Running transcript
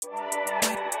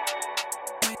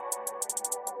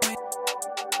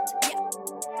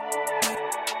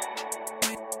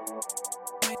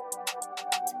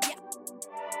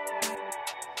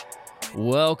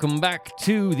Welcome back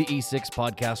to the E6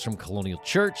 podcast from Colonial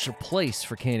Church, a place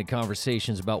for candid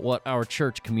conversations about what our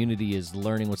church community is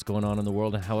learning, what's going on in the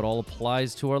world, and how it all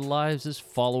applies to our lives as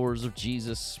followers of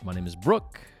Jesus. My name is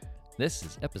Brooke. This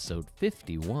is episode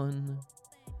 51.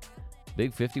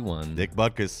 Big 51. Dick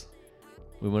Butkus.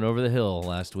 We went over the hill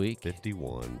last week.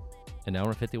 51. And now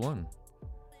we're 51.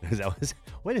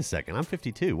 Wait a second. I'm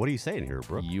 52. What are you saying here,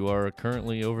 Brooke? You are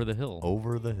currently over the hill.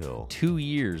 Over the hill. 2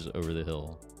 years over the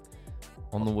hill.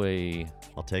 On the way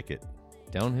I'll take it.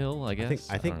 downhill, I guess.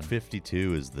 I think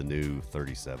 52 is the new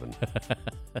 37.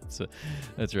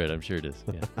 That's right. I'm sure it is.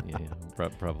 Yeah.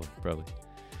 Probably.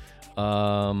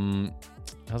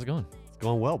 How's it going? It's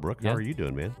going well, Brooke. Yeah. How are you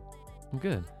doing, man? I'm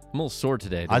good. I'm a little sore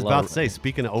today. I was about to say,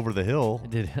 speaking of over the hill.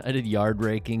 I did yard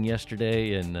raking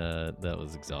yesterday, and that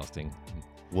was exhausting.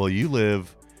 Well, you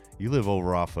live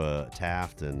over off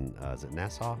Taft and is it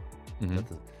Nassau?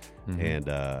 Mm-hmm. And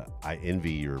I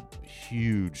envy your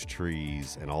huge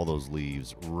trees and all those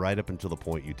leaves right up until the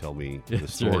point you tell me the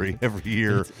story every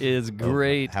year. It is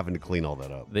great. Having to clean all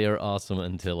that up. They are awesome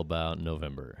until about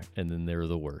November, and then they're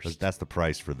the worst. That's the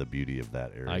price for the beauty of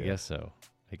that area. I guess so.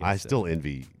 I still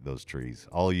envy those trees.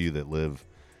 All you that live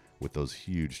with those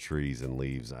huge trees and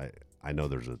leaves. I know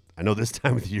this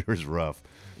time of the year is rough.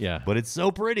 Yeah. But it's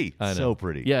so pretty. I know. So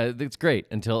pretty. Yeah, it's great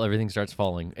until everything starts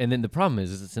falling. And then the problem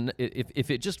is if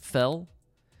it just fell,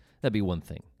 that'd be one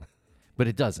thing. But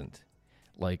it doesn't.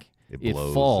 Like it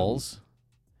falls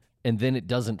and then it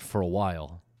doesn't for a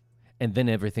while. And then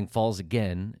everything falls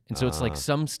again. And so it's like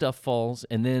some stuff falls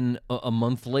and then a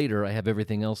month later I have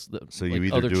everything else that so like you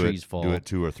either other do trees fall. Do it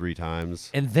 2 or 3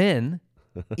 times. And then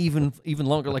even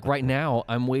longer, like right now,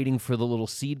 I'm waiting for the little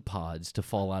seed pods to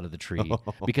fall out of the tree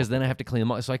because then I have to clean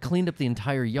them up. So I cleaned up the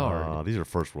entire yard. These are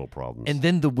first world problems. And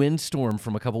then the windstorm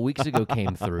from a couple weeks ago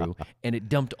came through, and it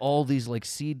dumped all these like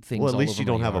seed things. Well, at all least over you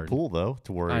don't my have a yard. pool though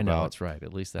to worry about. I know that's right.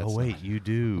 At least that's. Oh wait, you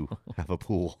do have a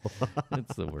pool.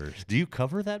 It's the worst. Do you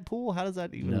cover that pool? How does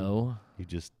that even? No, You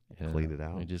just clean it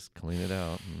out. We just clean it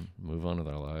out and move on with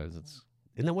our lives.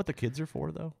 Isn't that what the kids are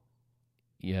for though?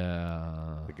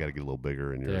 Yeah. They got to get a little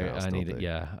bigger in your house. I need it.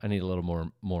 Yeah, I need a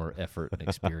little more effort and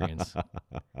experience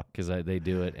because they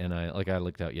do it. And I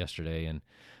looked out yesterday, and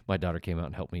my daughter came out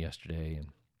and helped me yesterday,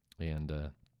 and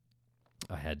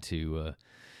I had to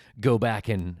go back,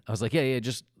 and I was like, yeah.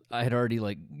 Just I had already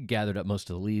like gathered up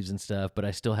most of the leaves and stuff, but I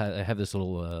have this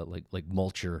little like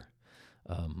mulcher.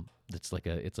 That's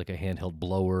it's like a handheld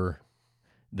blower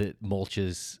that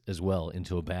mulches as well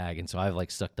into a bag, and so I've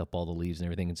like sucked up all the leaves and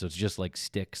everything, and so it's just like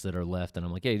sticks that are left, and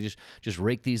I'm like, hey, just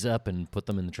rake these up and put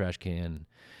them in the trash can,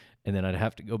 and then I'd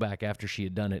have to go back after she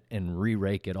had done it and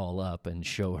re-rake it all up and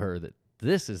show her that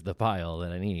this is the pile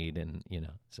that I need, and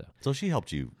so she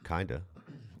helped you, kinda,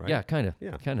 right? Yeah, kinda.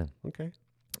 Okay.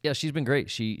 Yeah, she's been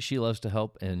great. She loves to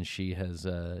help, and she has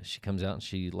she comes out and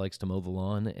she likes to mow the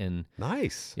lawn, and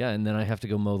nice. Yeah, and then I have to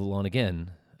go mow the lawn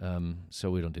again,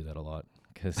 so we don't do that a lot.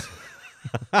 Because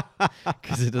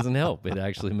it doesn't help. It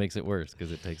actually makes it worse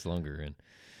because it takes longer. And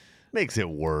makes it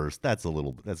worse. That's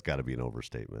got to be an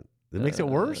overstatement. It makes it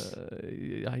worse.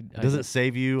 Does it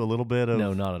save you a little bit of?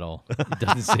 No, not at all. It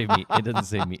doesn't save me. It doesn't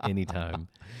save me any time.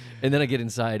 And then I get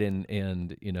inside and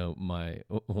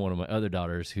one of my other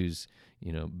daughters who's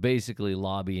basically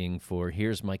lobbying for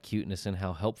here's my cuteness and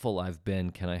how helpful I've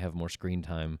been. Can I have more screen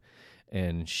time?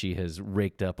 And she has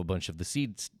raked up a bunch of the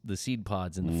seed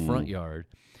pods in the front yard,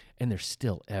 and they're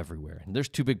still everywhere. And there's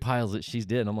 2 big piles that she's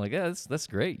did. And I'm like, yeah, that's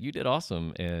great. You did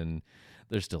awesome. And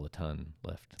there's still a ton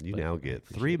left. You now get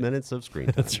 3 minutes of screen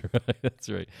time. That's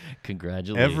right.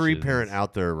 Congratulations. Every parent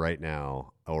out there right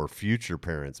now, or future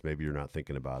parents, maybe you're not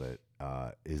thinking about it.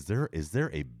 Is there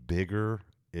a bigger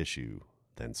issue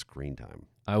than screen time?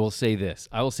 I will say this.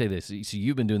 So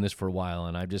you've been doing this for a while,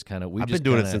 and I've just kind of... I've been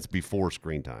doing it since before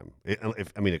screen time.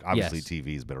 Obviously Yes.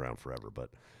 TV's been around forever,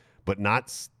 but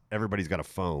not everybody's got a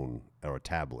phone or a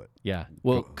tablet. Yeah.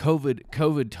 Well,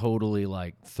 COVID totally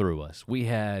like threw us. We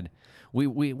had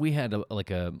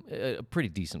a pretty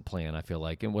decent plan. I feel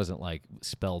like it wasn't like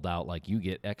spelled out like you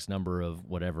get X number of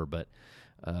whatever, but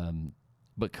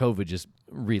COVID just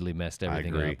really messed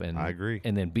everything up. And I agree.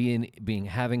 And then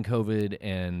having COVID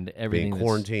and everything, being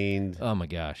quarantined. Oh my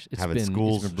gosh, having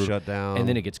schools shut down, and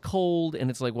then it gets cold, and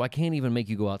it's like, well, I can't even make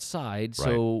you go outside. Right.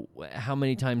 So how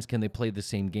many times can they play the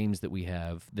same games that we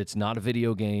have? That's not a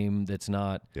video game. That's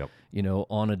not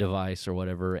on a device or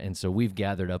whatever. And so we've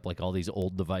gathered up like all these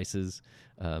old devices,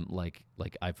 like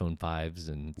iPhone 5s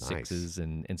and 6s,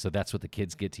 and so that's what the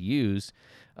kids get to use.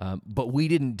 But we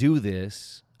didn't do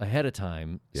this ahead of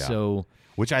time. Yeah. So,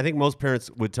 which I think most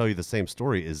parents would tell you the same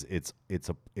story is it's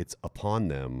upon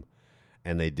them,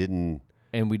 and they didn't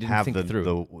And we didn't have think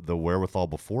through. the wherewithal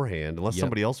beforehand, unless Yep.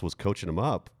 somebody else was coaching them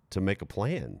up to make a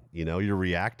plan. You know, you're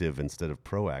reactive instead of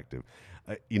proactive.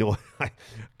 You know,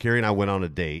 Carrie and I went on a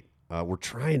date. We're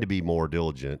trying to be more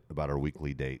diligent about our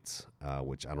weekly dates,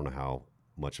 which I don't know how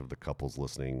much of the couples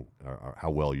listening or how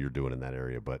well you're doing in that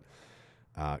area. But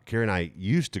Carrie and I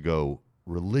used to go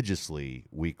religiously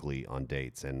weekly on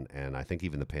dates, and I think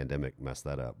even the pandemic messed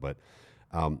that up. But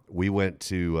we went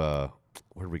to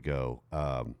where did we go?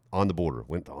 On the Border.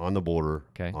 Went to On the Border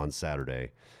Okay. on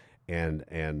Saturday. And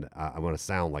I'm going to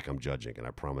sound like I'm judging, and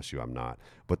I promise you I'm not.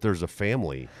 But there's a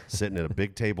family sitting at a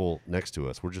big table next to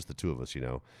us. We're just the two of us, you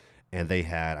know. And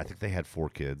I think they had 4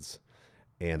 kids,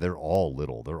 and they're all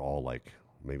little. They're all like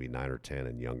maybe 9 or 10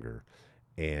 and younger.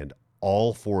 And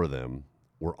all 4 of them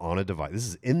were on a device. This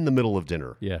is in the middle of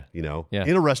dinner, Yeah. you know, Yeah.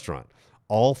 in a restaurant.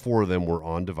 All 4 of them were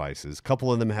on devices. A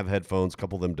couple of them have headphones, a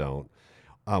couple of them don't.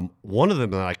 One of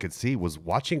them that I could see was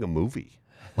watching a movie,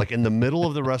 like in the middle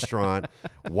of the restaurant,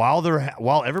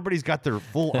 while everybody's got their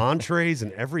full entrees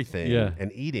and everything, Yeah.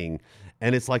 and eating,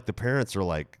 and it's like the parents are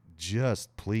like,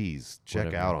 "Just please check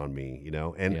Whatever. out on me," you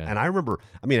know. And Yeah. and I remember,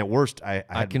 I mean, at worst,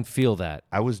 I can feel that.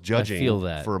 I was judging feel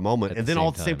that for a moment, at and the then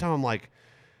all same at the same time. time, I'm like,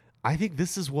 I think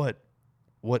this is what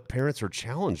parents are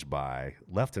challenged by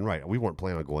left and right. We weren't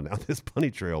planning on going down this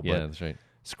bunny trail, Yeah, but that's right.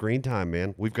 screen time,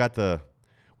 man. We've got the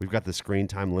screen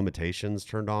time limitations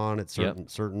turned on at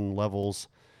certain levels,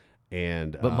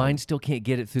 and But mine still can't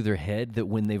get it through their head that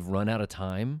when they've run out of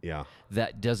time, yeah.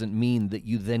 that doesn't mean that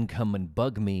you then come and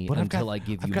bug me But until I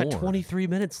give you I've got more. 23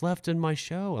 minutes left in my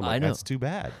show. I'm like, I know. that's too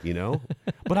bad, you know.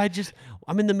 But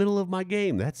I'm in the middle of my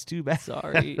game. That's too bad.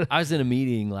 Sorry. I was in a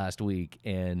meeting last week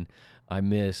and I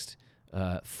missed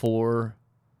 4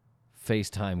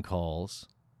 FaceTime calls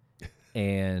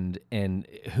and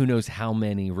who knows how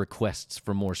many requests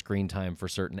for more screen time for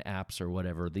certain apps or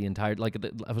whatever. The entire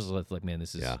I was like, man,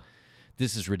 this is Yeah.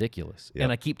 this is ridiculous. Yep.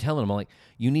 And I keep telling them, I'm like,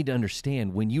 you need to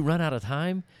understand when you run out of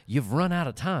time, you've run out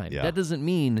of time. Yeah. That doesn't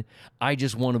mean I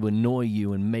just want to annoy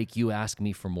you and make you ask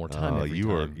me for more time every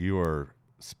time. You are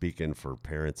speaking for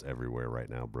parents everywhere right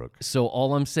now, Brooke. So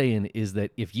all I'm saying is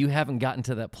that if you haven't gotten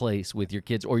to that place with your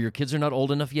kids or your kids are not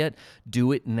old enough yet,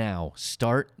 do it now.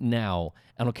 Start now.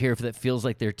 I don't care if that feels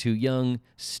like they're too young.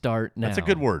 Start now. That's a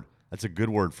good word. That's a good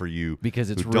word for you Because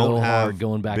it's who real don't have hard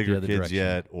going back the bigger other kids direction.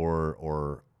 yet,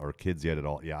 or kids yet at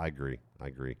all. Yeah, I agree.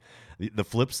 The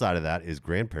flip side of that is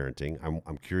grandparenting.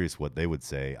 I'm curious what they would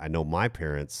say. I know my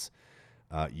parents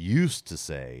used to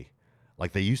say,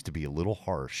 like they used to be a little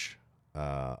harsh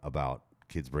about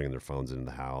kids bringing their phones into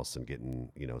the house and getting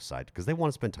side because they want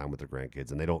to spend time with their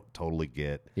grandkids and they don't totally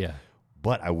get. Yeah.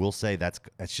 But I will say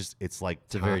it's like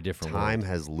a very different time world.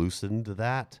 has loosened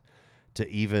that to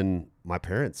even my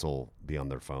parents will be on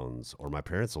their phones or my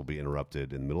parents will be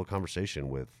interrupted in the middle of conversation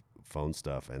with phone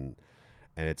stuff and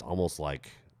it's almost like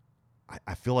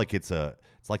I feel like it's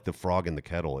like the frog in the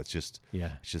kettle. It's just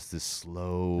this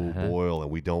slow boil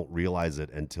and we don't realize it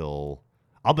until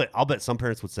I'll bet some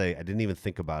parents would say I didn't even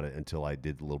think about it until I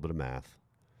did a little bit of math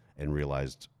and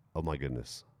realized, oh my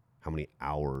goodness, how many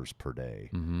hours per day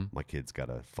my kid's got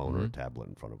a phone or a tablet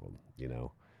in front of them,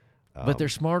 But they're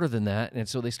smarter than that, and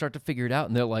so they start to figure it out,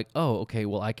 and they're like, oh, okay,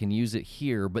 well, I can use it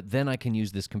here, but then I can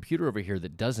use this computer over here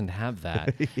that doesn't have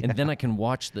that, and then I can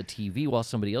watch the TV while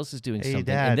somebody else is doing something,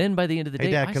 Dad. and then by the end of the day,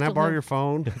 Hey, Dad, can I still borrow have- your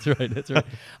phone? That's right.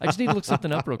 I just need to look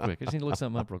something up real quick.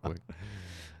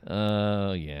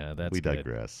 Oh, yeah, that's We good.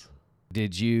 digress.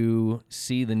 Did you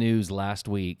see the news last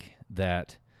week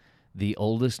that the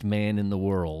oldest man in the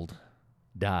world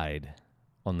died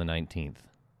on the 19th?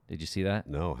 Did you see that?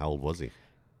 No, how old was he?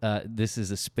 This is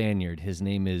a Spaniard. His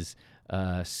name is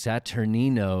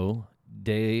Saturnino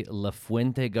de la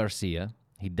Fuente Garcia.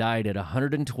 He died at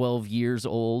 112 years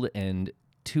old and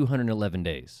 211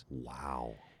 days.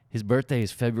 Wow. His birthday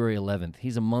is February 11th.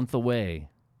 He's a month away.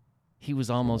 He was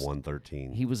almost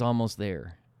 113. he was almost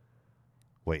there.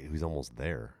 Wait, he's almost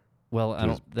there. Well, I To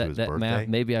his- don't to that his that math.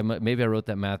 birthday? Maybe I wrote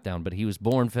that math down, but he was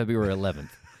born February 11th.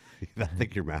 I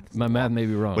think your math. My math may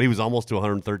be wrong. But he was almost to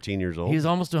 113 years old. He was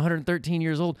almost 113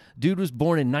 years old. Dude was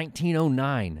born in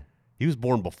 1909. He was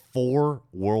born before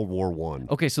World War One.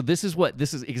 Okay, so this is what my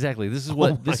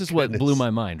what blew goodness. my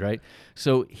mind, right?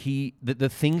 So the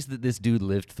things that this dude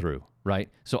lived through, right?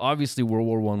 So obviously World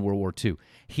War I, World War II.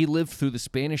 He lived through the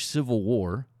Spanish Civil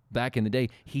War back in the day.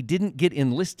 He didn't get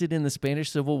enlisted in the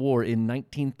Spanish Civil War in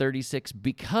 1936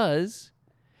 because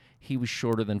he was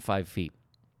shorter than 5 feet.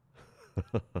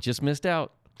 Just missed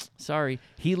out. Sorry.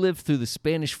 He lived through the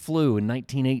Spanish flu in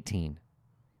 1918.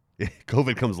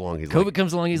 COVID comes along. He's COVID like,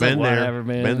 comes along. He's been like, there, whatever,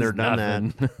 man. been there, it's done that.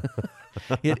 nothing."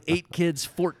 He had 8 kids,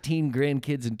 14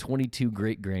 grandkids, and 22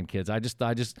 great grandkids.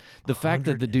 The fact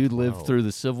that the dude lived 112. through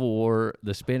the Civil War,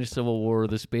 the Spanish Civil War,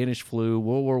 the Spanish flu,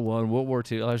 World War I, World War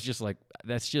II, I was just like,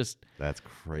 that's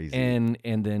crazy. and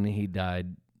then he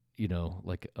died,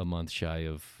 like a month shy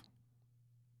of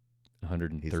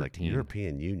 113. He's like,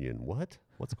 European Union.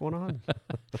 What's going on?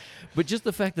 But just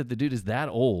the fact that the dude is that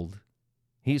old,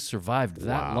 he's survived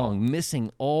that Wow. long,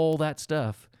 missing all that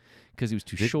stuff because he was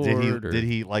too short. Did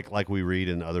he like we read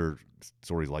in other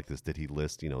stories like this? Did he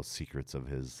list secrets of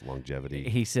his longevity?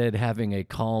 He said having a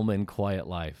calm and quiet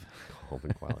life. Calm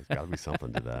and quiet. There's got to be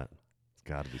something to that. It's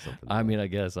got to be something. To I that. mean, I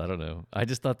guess I don't know. I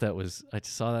just thought I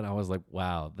just saw that and I was like,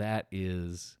 wow, that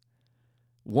is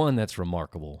one that's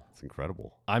remarkable. It's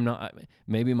incredible.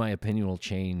 Maybe my opinion will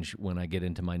change when I get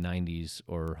into my 90s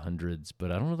or hundreds,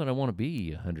 but I don't know that I want to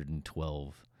be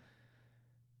 112.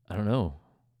 I don't know.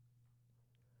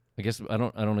 I guess I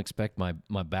don't expect my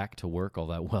back to work all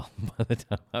that well by the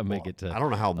time I make it to. I don't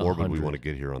know how morbid we 100. want to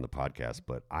get here on the podcast,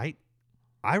 but I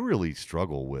really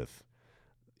struggle with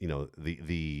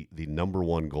the number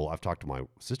one goal. I've talked to my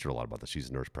sister a lot about this.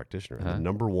 She's a nurse practitioner. And the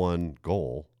number one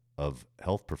goal of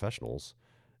health professionals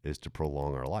is to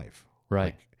prolong our life.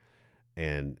 Right.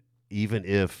 And even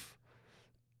if,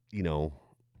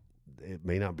 it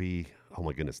may not be, oh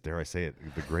my goodness, dare I say it,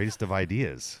 the greatest of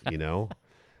ideas, Yeah.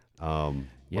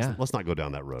 Let's not go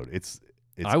down that road.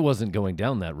 I wasn't going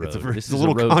down that road. It's This a is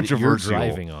little road that controversial. You're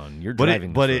driving on. You're but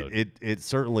driving this road. it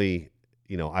certainly,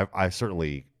 I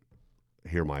certainly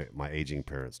hear my aging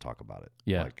parents talk about it.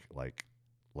 Yeah. Like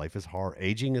life is hard.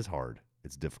 Aging is hard.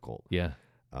 It's difficult. Yeah.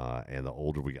 And the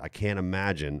older I can't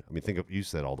imagine. I mean, you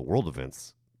said all the world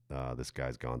events this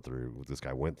guy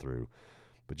went through,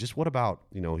 but just what about,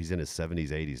 he's in his 70s,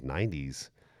 80s, 90s,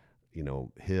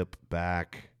 hip,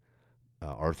 back,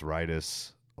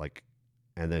 arthritis,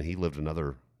 and then he lived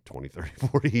another 20, 30,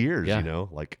 40 years, Yeah.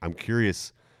 I'm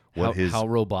curious how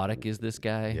robotic is this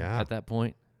guy Yeah. at that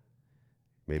point?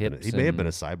 he hips may have been a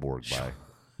and- cyborg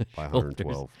by Oh,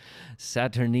 112.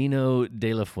 Saturnino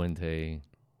de la Fuente.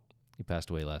 He passed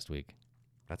away last week.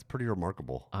 That's pretty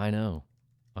remarkable. I know.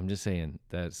 I'm just saying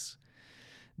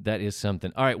that is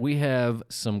something. All right, we have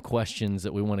some questions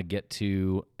that we want to get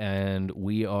to, and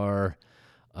we are.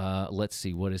 Let's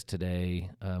see, what is today?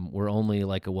 We're only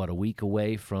a week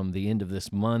away from the end of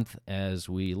this month, a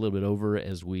little bit over,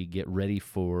 as we get ready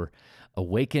for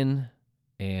Awaken,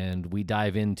 and we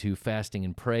dive into fasting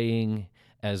and praying,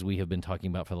 as we have been talking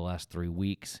about for the last 3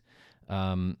 weeks.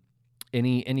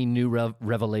 Any new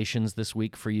revelations this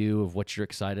week for you of what you're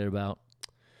excited about?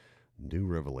 New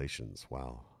revelations.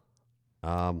 Wow.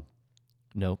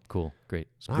 No, cool, great,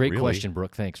 Not great really. question,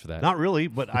 Brooke. Thanks for that. Not really,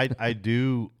 but I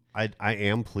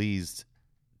am pleased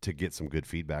to get some good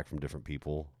feedback from different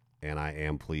people, and I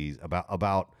am pleased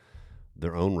about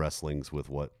their own wrestlings with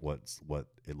what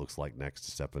it looks like next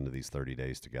to step into these 30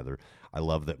 days together. I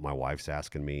love that my wife's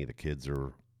asking me. The kids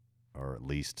are at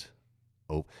least.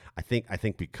 Oh, I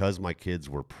think because my kids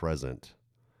were present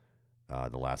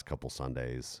the last couple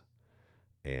Sundays,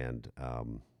 and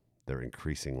they're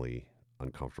increasingly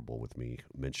uncomfortable with me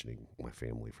mentioning my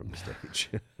family from the stage.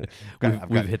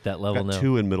 We've hit that level I've got now.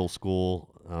 2 in middle school,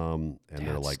 and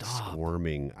they're Dad, like stop.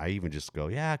 squirming. I even just go,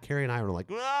 yeah, Carrie and I are like,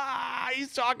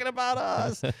 he's talking about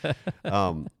us.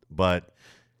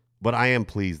 But I am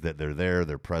pleased that they're there,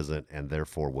 they're present, and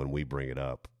therefore when we bring it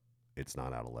up, it's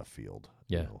not out of left field.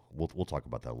 Yeah. We'll talk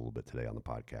about that a little bit today on the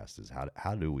podcast. Is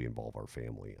how do we involve our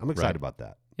family? I'm excited about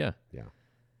that. Yeah. Yeah.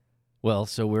 Well,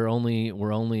 so we're only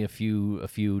a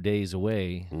few days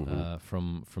away Mm-hmm.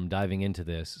 from diving into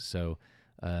this. So,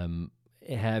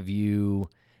 have you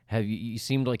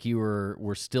seemed like you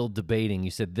were still debating. You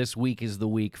said this week is the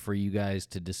week for you guys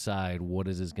to decide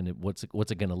what's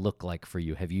it gonna look like for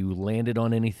you. Have you landed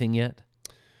on anything yet?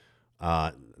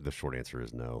 The short answer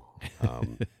is no.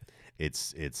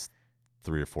 It's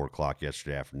 3 or 4 o'clock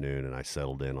yesterday afternoon, and I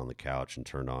settled in on the couch and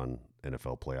turned on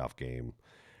NFL playoff game.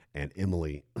 And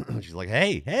Emily, she's like,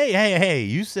 hey,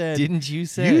 you said... Didn't you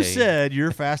say? You said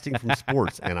you're fasting from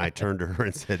sports. And I turned to her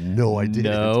and said, no, I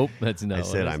didn't. Nope, that's not I what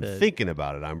said, I I'm said. thinking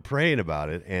about it. I'm praying about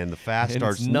it. And the fast And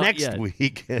it's starts not next yet.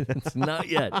 week. It's not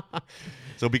yet.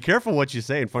 So be careful what you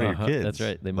say in front of your kids. That's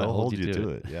right. They might They'll hold hold you you to to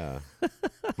it. Yeah.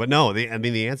 But no, the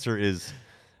answer is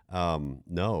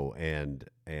no. And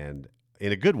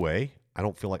in a good way. I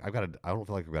don't feel like I've got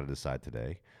to decide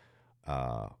today.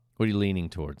 What are you leaning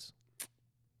towards?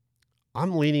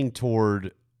 I'm leaning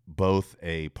toward both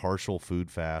a partial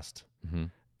food fast Mm-hmm.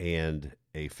 and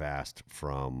a fast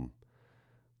from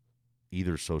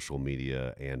either social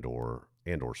media and or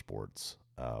sports.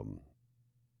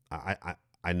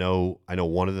 I know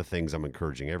one of the things I'm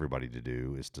encouraging everybody to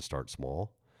do is to start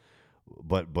small.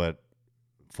 But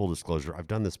full disclosure, I've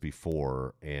done this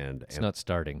before, and It's not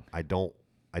starting. I don't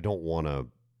want to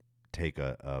take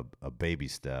a baby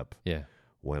step Yeah,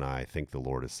 when I think the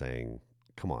Lord is saying,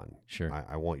 "Come on, sure.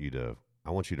 I want you to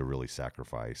really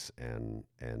sacrifice and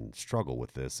struggle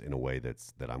with this in a way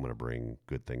that I'm going to bring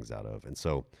good things out of." And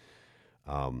so,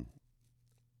 I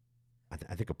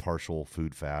think a partial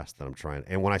food fast that I'm trying.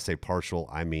 And when I say partial,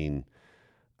 I mean,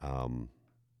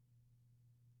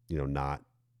 not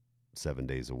 7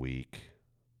 days a week,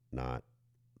 not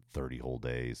 30 whole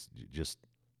days, just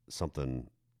something.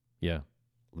 Yeah.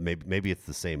 Maybe it's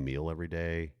the same meal every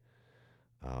day.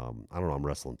 I don't know. I'm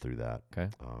wrestling through that. Okay.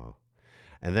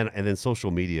 And then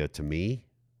social media to me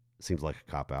seems like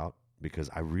a cop out because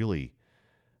I really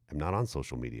am not on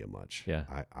social media much. Yeah.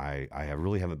 I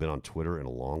really haven't been on Twitter in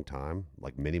a long time,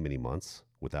 like many, many months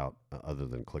without other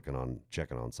than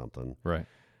checking on something. Right.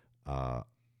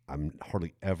 I'm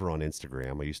hardly ever on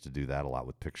Instagram. I used to do that a lot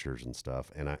with pictures and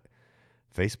stuff. And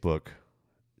Facebook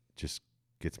just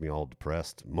gets me all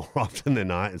depressed more often than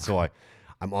not. And so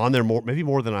I'm on there maybe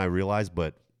more than I realize,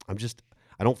 but I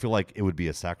don't feel like it would be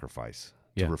a sacrifice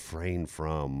to refrain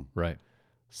from right.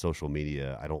 social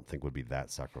media. I don't think would be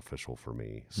that sacrificial for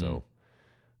me. So,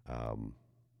 so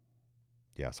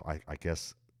I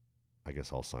guess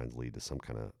all signs lead to some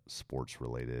kind of sports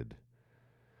related.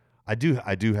 I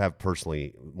do have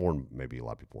personally more than maybe a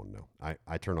lot of people want to know.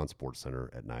 I turn on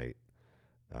SportsCenter at night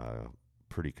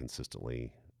pretty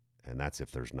consistently, and that's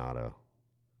if there's not a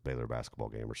Baylor basketball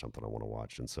game or something I want to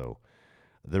watch. And so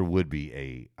there would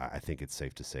be I think it's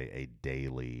safe to say, a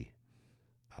daily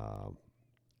a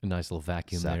nice little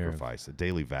vacuum sacrifice, a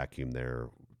daily vacuum there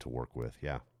to work with.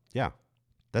 Yeah.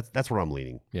 That's where I'm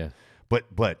leaning. Yeah. But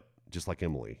just like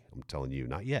Emily, I'm telling you,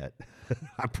 not yet.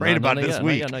 I'm praying about it this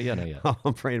week. Not yet.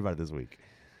 I'm praying about it this week.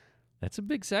 That's a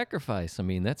big sacrifice. I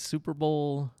mean, that's Super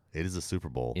Bowl. It is a Super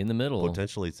Bowl in the middle.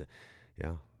 Potentially,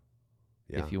 yeah.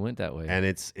 If you went that way. And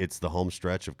it's the home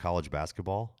stretch of college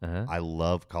basketball. Uh-huh. I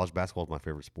love college basketball. Is my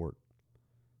favorite sport.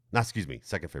 No, excuse me,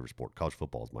 second favorite sport. College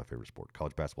football is my favorite sport.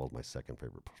 College basketball is my second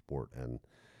favorite sport, and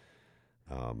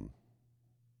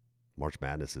March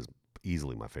Madness is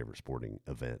easily my favorite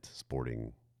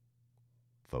sporting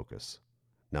focus.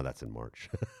 Now that's in March.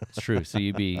 It's true. So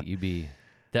you'd be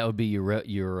that would be your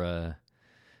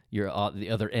the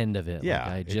other end of it. Yeah,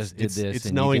 like I just did this. It's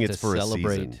and knowing you get it's to for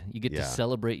celebrate. a season. You get to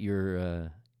celebrate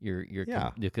your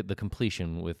the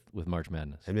completion with March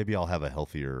Madness. And maybe I'll have a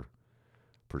healthier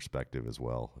perspective as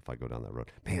well if I go down that road.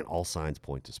 Man, all signs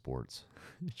point to sports.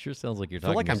 It sure sounds like you're I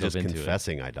feel talking like I'm yourself just into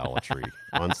confessing idolatry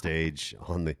on stage,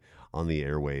 on the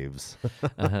airwaves.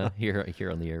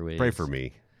 Here on the airwaves. Pray for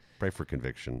me. Pray for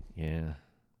conviction. Yeah.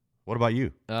 What about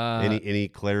you? Any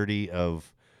clarity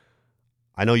of?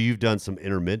 I know you've done some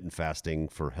intermittent fasting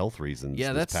for health reasons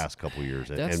this past couple of years,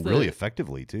 and really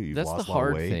effectively too. You've lost a lot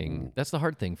of weight. Thing. That's the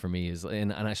hard thing for me is,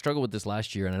 and I struggled with this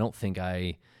last year, and I don't think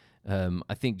I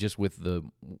think just with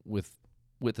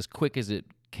as quick as it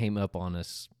came up on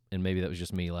us, and maybe that was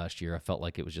just me last year. I felt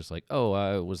like it was just like, oh,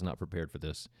 I was not prepared for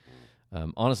this.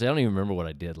 Honestly, I don't even remember what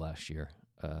I did last year,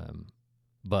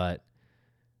 but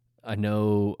I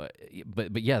know.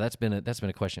 But yeah, that's been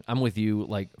a question. I'm with you.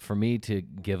 Like for me to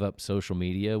give up social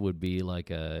media would be like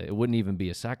it wouldn't even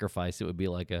be a sacrifice. It would be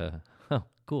like oh,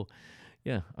 cool.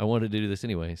 Yeah, I wanted to do this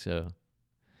anyway, so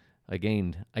I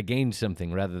gained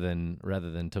something rather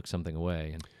than took something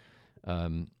away.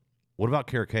 And what about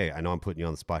Kara Kay? I know I'm putting you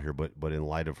on the spot here, but in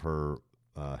light of her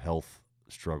health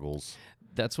struggles,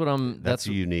 that's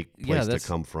a unique place to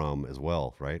come from as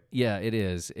well, right? Yeah, it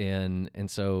is, and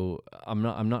so I'm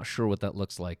not sure what that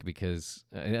looks like because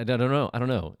I don't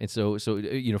know. And so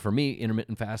for me,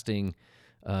 intermittent fasting,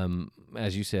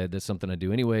 as you said, that's something I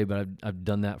do anyway. But I've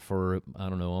done that for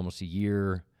almost a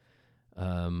year,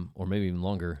 or maybe even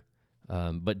longer.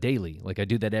 But daily, like I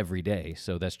do that every day.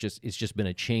 So it's just been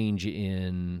a change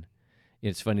in.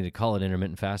 It's funny to call it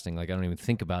intermittent fasting. Like I don't even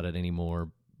think about it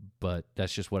anymore, but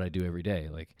that's just what I do every day.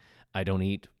 Like I don't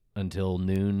eat until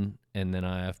noon, and then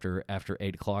after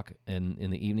 8:00 and in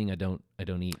the evening, I don't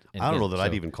eat. I don't know that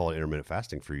I'd even call it intermittent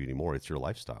fasting for you anymore. It's your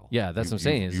lifestyle. Yeah, that's what I'm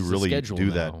saying. You really do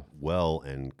that well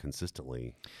and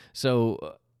consistently.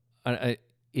 So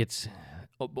it's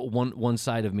one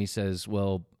side of me says,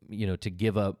 well, to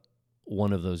give up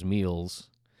one of those meals,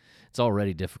 it's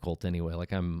already difficult anyway.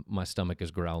 Like my stomach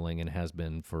is growling and has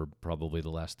been for probably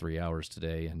the last 3 hours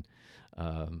today, and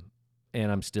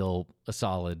I'm still a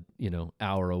solid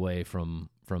hour away from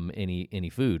any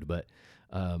food. But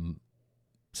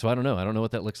so I don't know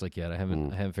what that looks like yet. I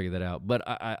haven't figured that out. But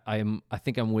I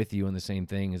think I'm with you on the same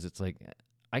thing. Is it's like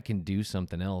I can do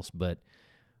something else, but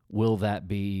will that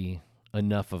be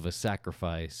enough of a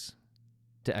sacrifice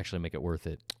to actually make it worth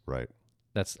it? Right.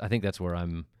 I think that's where I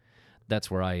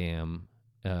am.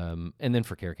 And then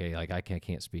for KRK, like I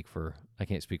can't speak for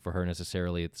her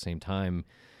necessarily at the same time,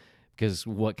 because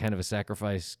what kind of a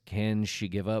sacrifice can she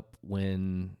give up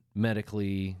when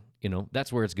medically,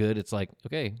 that's where it's good. It's like,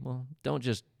 okay, well, don't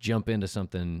just jump into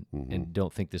something and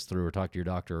don't think this through or talk to your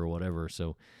doctor or whatever.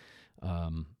 So,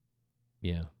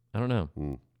 yeah, I don't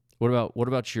know. What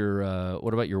about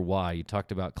your why? You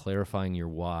talked about clarifying your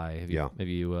why.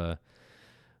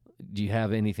 Do you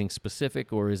have anything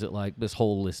specific, or is it like this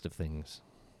whole list of things?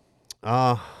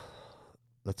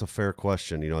 That's a fair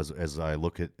question. As I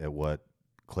look at what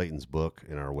Clayton's book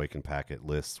in our Awaken Packet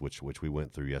lists, which we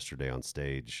went through yesterday on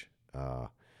stage,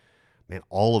 man,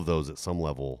 all of those at some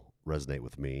level resonate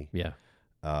with me. Yeah.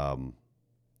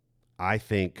 I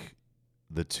think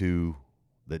the two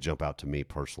that jump out to me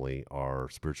personally are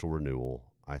spiritual renewal.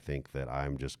 I think that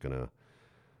I'm going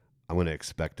to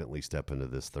expectantly step into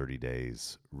this 30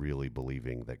 days, really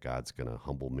believing that God's going to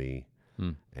humble me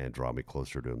and draw me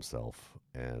closer to himself.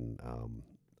 And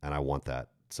I want that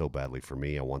so badly for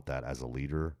me. I want that as a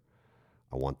leader.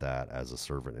 I want that as a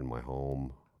servant in my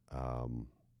home.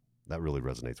 That really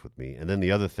resonates with me. And then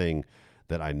the other thing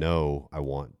that I know I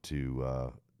want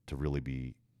to really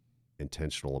be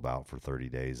intentional about for 30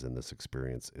 days in this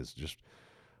experience is just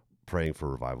praying for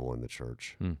revival in the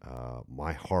church.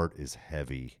 My heart is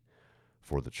heavy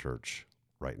for the church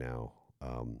right now,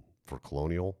 for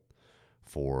Colonial,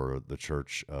 for the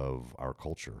church of our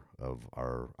culture, of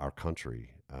our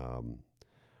country.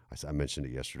 I mentioned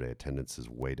it yesterday. Attendance is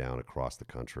way down across the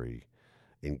country.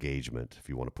 Engagement, if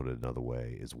you want to put it another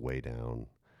way, is way down.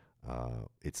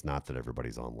 It's not that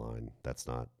everybody's online. That's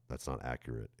not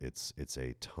accurate. It's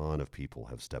a ton of people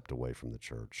have stepped away from the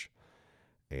church,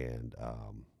 and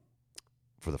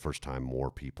for the first time,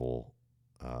 more people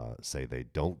say they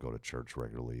don't go to church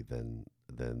regularly than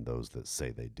those that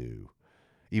say they do.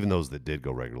 Even those that did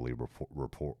go regularly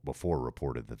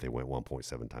reported that they went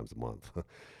 1.7 times a month.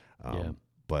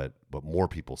 But more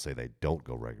people say they don't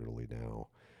go regularly now,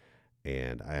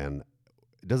 and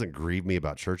it doesn't grieve me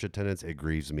about church attendance. It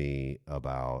grieves me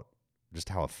about just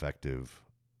how effective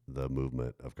the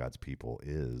movement of God's people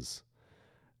is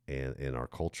in our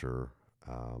culture.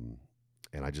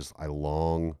 And I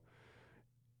long,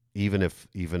 even if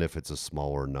it's a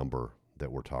smaller number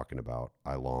that we're talking about,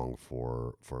 I long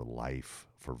for life,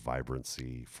 for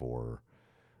vibrancy, for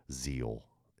zeal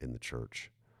in the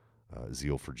church,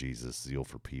 zeal for Jesus, zeal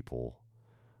for people.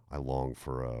 I long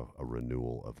for a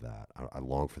renewal of that. I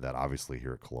long for that, obviously,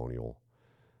 here at Colonial.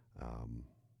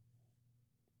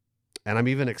 And I'm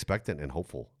even expectant and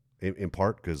hopeful, in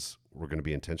part because we're going to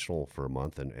be intentional for a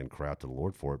month and cry out to the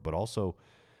Lord for it. But also,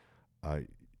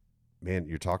 man,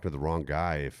 you're talking to the wrong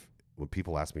guy when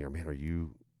people ask me, man, are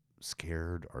you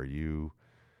scared? Are you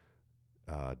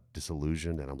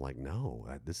disillusioned? And I'm like, no,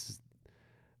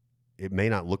 it may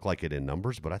not look like it in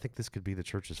numbers, but I think this could be the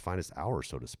church's finest hour,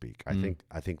 so to speak. I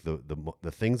think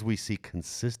the things we see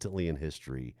consistently in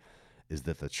history is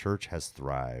that the church has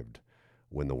thrived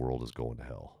when the world is going to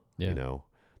hell. Yeah.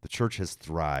 The church has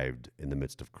thrived in the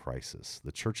midst of crisis.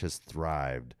 The church has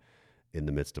thrived in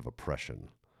the midst of oppression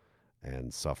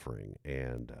and suffering.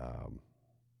 And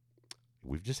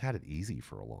we've just had it easy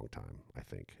for a long time, I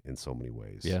think, in so many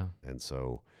ways. Yeah. And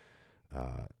so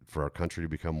for our country to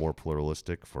become more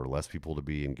pluralistic, for less people to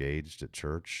be engaged at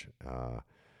church,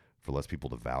 for less people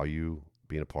to value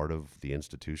being a part of the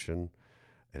institution,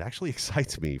 it actually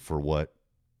excites me for what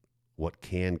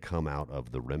can come out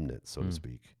of the remnant, so to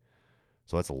speak.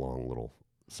 So that's a long little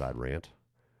side rant.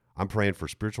 I'm praying for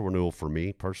spiritual renewal for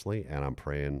me personally, and I'm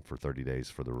praying for 30 days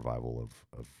for the revival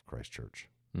of Christ Church.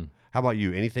 How about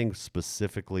you? Anything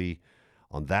specifically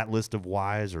on that list of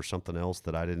whys, or something else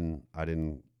that I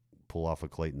didn't pull off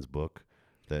of Clayton's book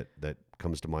that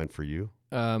comes to mind for you?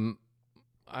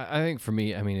 I think for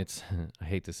me, I mean, it's, I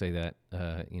hate to say that,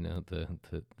 the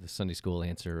Sunday school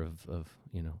answer of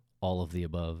all of the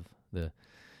above,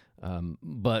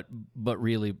 but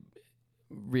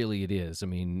really it is. I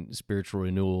mean, spiritual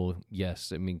renewal,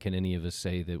 yes. I mean, can any of us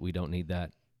say that we don't need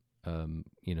that,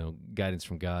 guidance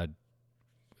from God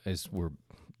as we're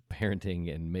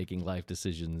parenting and making life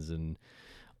decisions and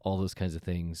all those kinds of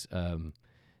things?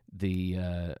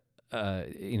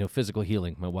 Physical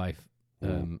healing, my wife,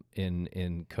 in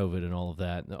COVID and all of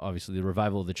that. Obviously, the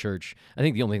revival of the church. I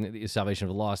think the only thing is salvation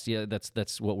of the lost. Yeah,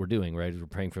 that's what we're doing, right? We're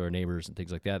praying for our neighbors and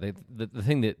things like that.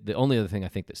 The only other thing I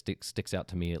think that sticks out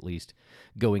to me, at least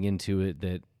going into it,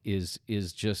 that is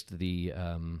just the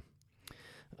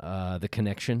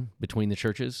connection between the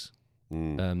churches.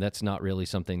 That's not really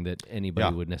something that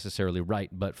anybody would necessarily write,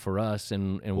 but for us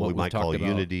and What what we we've might talked call about,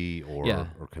 unity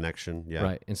or connection. Yeah.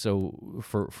 right. And so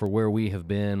for where we have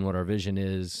been, what our vision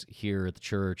is here at the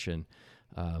church, and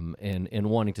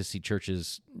wanting to see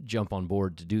churches jump on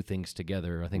board to do things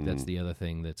together, I think that's the other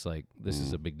thing that's like this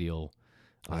is a big deal.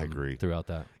 I agree. Throughout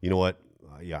that. You know what?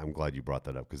 I'm glad you brought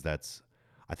that up because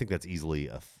I think that's easily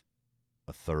a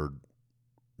third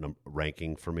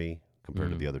ranking for me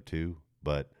compared to the other two.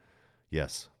 But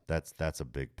yes, that's a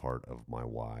big part of my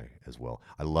why as well.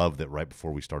 I love that right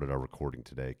before we started our recording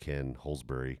today, Ken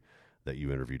Holsbury, that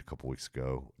you interviewed a couple weeks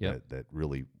ago, that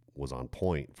really was on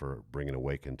point for bringing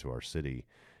Awaken to our city.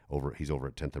 He's over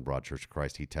at 10th and Broad Church of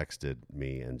Christ. He texted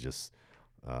me and just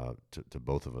to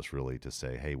both of us really to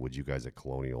say, hey, would you guys at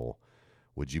Colonial,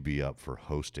 would you be up for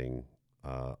hosting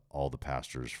all the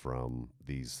pastors from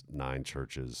these 9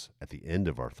 churches at the end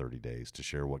of our 30 days to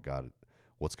share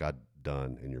what's God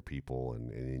done in your people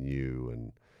and in you,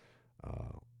 and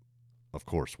of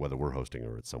course whether we're hosting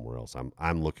or it's somewhere else.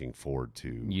 I'm looking forward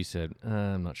to. You said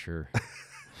I'm not sure.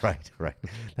 Right. That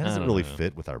doesn't really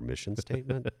fit with our mission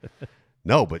statement.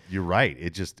 No, but you're right.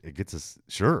 It gets us.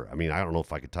 Sure. I mean, I don't know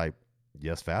if I could type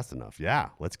yes fast enough. Yeah,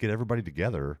 let's get everybody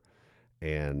together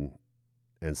and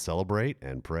celebrate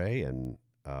and pray and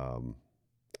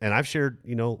I've shared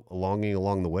a longing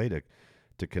along the way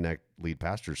to connect lead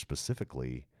pastors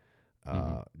specifically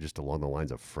just along the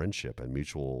lines of friendship and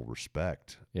mutual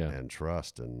respect and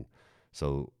trust, and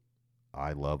so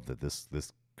I love that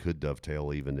this could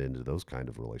dovetail even into those kind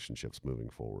of relationships moving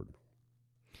forward.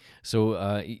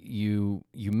 So you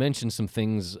mentioned some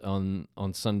things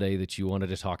on Sunday that you wanted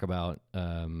to talk about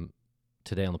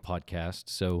today on the podcast.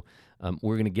 So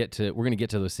we're going to get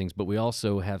to those things, but we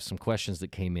also have some questions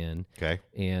that came in. Okay.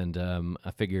 And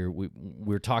I figure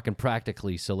we're talking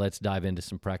practically, so let's dive into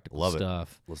some practical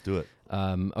stuff. Let's do it.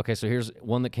 Okay, so here's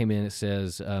one that came in. It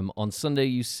says, on Sunday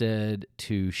you said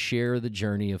to share the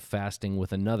journey of fasting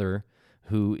with another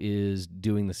who is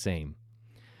doing the same.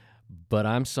 But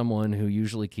I'm someone who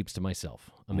usually keeps to myself.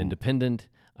 I'm independent.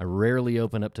 I rarely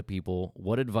open up to people.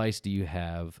 What advice do you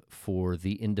have for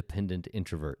the independent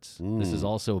introverts? This is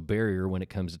also a barrier when it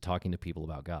comes to talking to people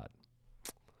about God.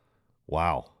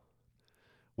 Wow.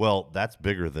 Well, that's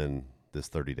bigger than this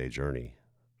 30-day journey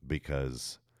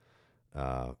because,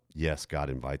 yes, God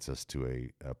invites us to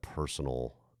a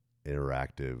personal,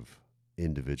 interactive,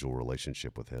 individual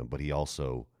relationship with him, but he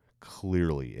also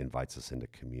clearly invites us into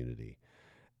community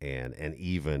and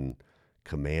even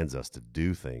commands us to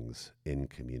do things in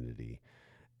community.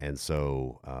 And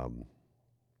so,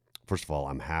 first of all,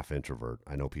 I'm half introvert.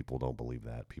 I know people don't believe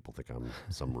that. People think I'm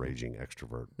some raging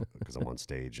extrovert because I'm on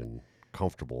stage and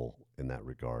comfortable in that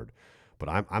regard. But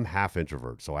I'm half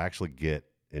introvert, so I actually get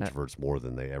introverts more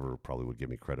than they ever probably would give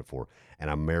me credit for. And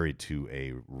I'm married to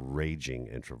a raging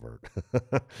introvert.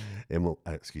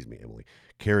 Emily.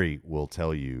 Carrie will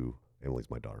tell you, Emily's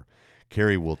my daughter.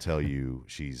 Carrie will tell you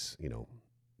she's,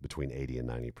 between 80 and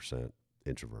 90%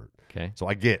 introvert. Okay. So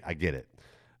I get it.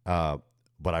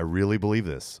 But I really believe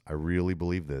this.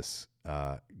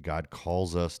 God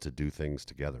calls us to do things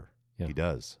together. Yeah. He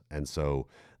does. And so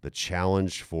the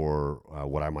challenge for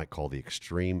what I might call the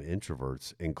extreme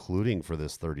introverts, including for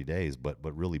this 30 days, but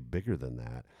really bigger than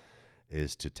that,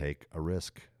 is to take a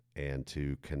risk and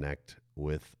to connect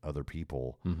with other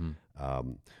people.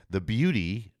 Mm-hmm. The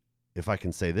beauty, if I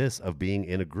can say this, of being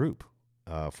in a group,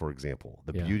 for example,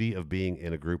 the beauty of being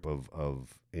in a group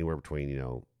of anywhere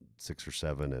between, 6 or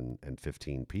 7 and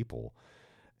 15 people,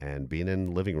 and being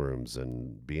in living rooms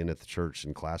and being at the church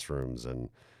in classrooms and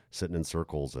sitting in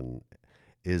circles, and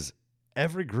is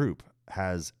every group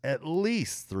has at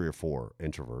least 3 or 4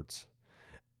 introverts,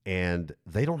 and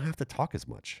they don't have to talk as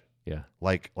much. Yeah.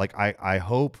 Like I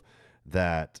hope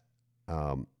that,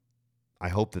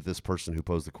 this person who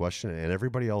posed the question and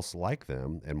everybody else like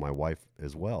them, and my wife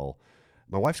as well,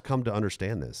 my wife's come to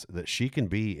understand this, that she can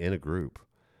be in a group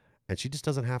and she just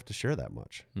doesn't have to share that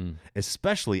much,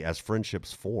 especially as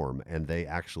friendships form and they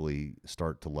actually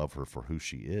start to love her for who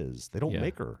she is. They don't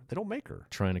make her.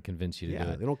 Trying to convince you to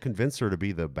do it. They don't convince her to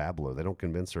be the babbler. They don't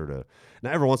convince her to.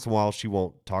 Now, every once in a while, she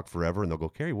won't talk forever and they'll go,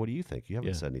 Carrie, what do you think? You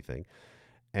haven't said anything.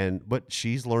 But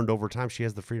she's learned over time, she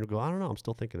has the freedom to go, I don't know, I'm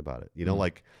still thinking about it.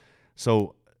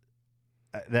 So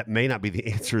that may not be the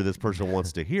answer this person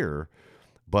wants to hear,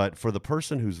 but for the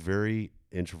person who's very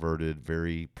introverted,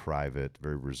 very private,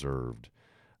 very reserved,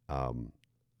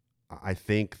 I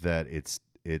think that it's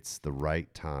the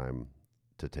right time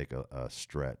to take a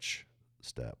stretch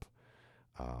step.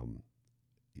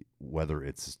 Whether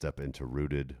it's a step into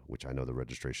Rooted, which I know the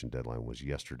registration deadline was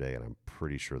yesterday, and I'm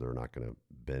pretty sure they're not going to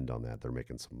bend on that. They're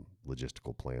making some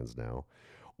logistical plans now,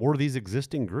 or these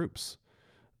existing groups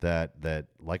that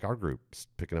like our groups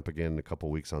picking up again in a couple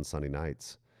weeks on Sunday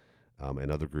nights,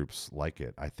 and other groups like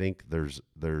it. I think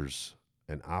there's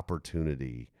an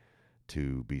opportunity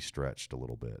to be stretched a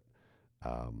little bit.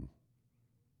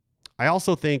 I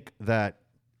also think that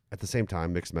at the same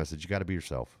time, mixed message, you got to be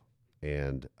yourself.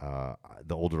 And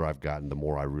the older I've gotten, the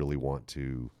more I really want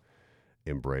to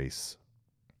embrace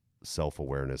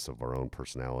self-awareness of our own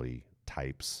personality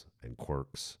types and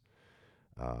quirks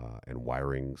and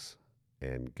wirings,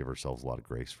 and give ourselves a lot of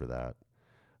grace for that.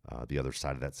 The other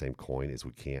side of that same coin is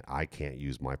I can't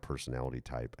use my personality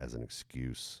type as an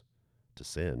excuse to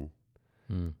sin.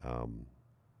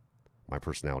 My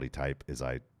personality type is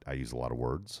I use a lot of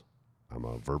words. I'm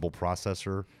a verbal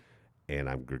processor, and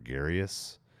I'm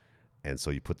gregarious. And so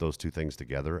you put those two things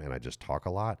together, and I just talk a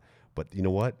lot. But you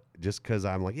know what? Just because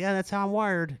I'm like, yeah, that's how I'm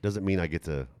wired, doesn't mean I get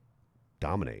to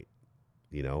dominate,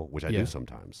 which I do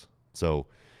sometimes. So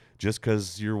just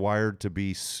because you're wired to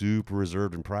be super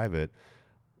reserved and private,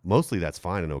 mostly that's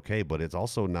fine and okay, but it's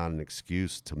also not an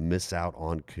excuse to miss out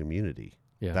on community.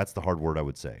 Yeah. That's the hard word I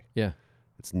would say. Yeah.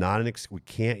 It's not we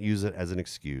can't use it as an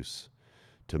excuse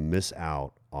to miss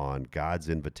out on God's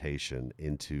invitation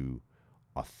into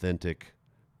authentic,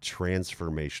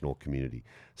 transformational community.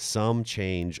 Some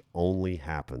change only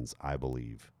happens, I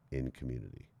believe, in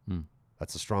community.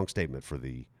 That's a strong statement for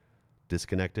the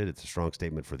disconnected. It's a strong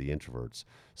statement for the introverts.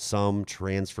 Some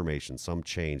transformation, some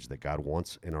change that God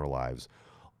wants in our lives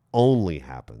only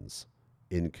happens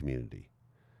in community.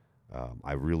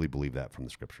 I really believe that from the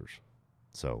scriptures.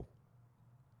 So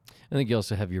I think you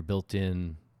also have your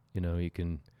built-in, you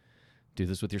can do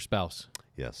this with your spouse.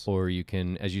 Yes. Or you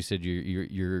can, as you said,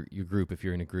 your group, if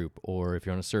you're in a group, or if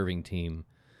you're on a serving team,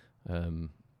 at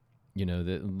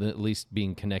least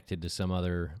being connected to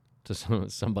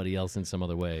somebody else in some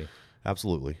other way.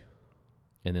 Absolutely.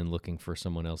 And then looking for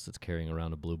someone else that's carrying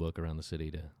around a blue book around the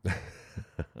city to,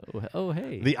 oh,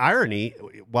 hey. The irony,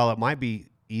 while it might be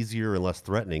easier and less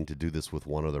threatening to do this with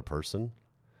one other person,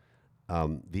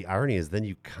 the irony is then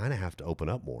you kind of have to open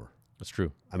up more. That's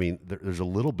true. I mean, there's a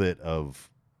little bit of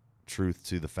truth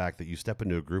to the fact that you step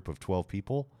into a group of 12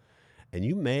 people and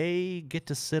you may get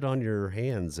to sit on your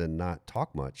hands and not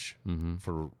talk much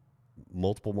for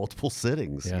multiple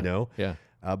sittings, Yeah.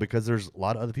 Because there's a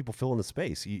lot of other people filling the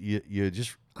space. You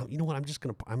just, you know what?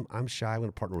 I'm shy. I'm going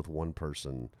to partner with one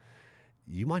person.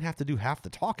 You might have to do half the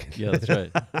talking. Yeah, that's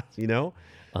right.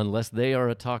 Unless they are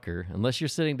a talker, unless you're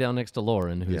sitting down next to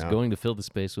Lauren, who's going to fill the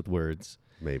space with words.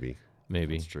 Maybe.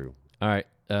 That's true. All right.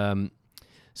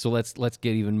 So let's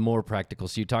get even more practical.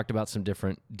 So you talked about some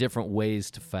different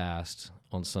ways to fast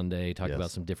on Sunday. Talked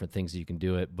about some different things that you can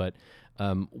do it. But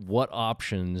what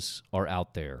options are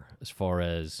out there as far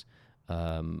as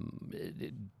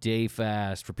day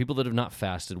fast for people that have not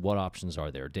fasted? What options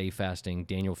are there? Day fasting,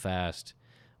 Daniel fast,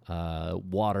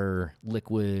 water,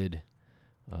 liquid.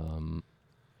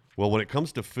 Well, when it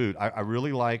comes to food, I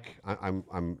really like.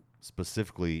 I'm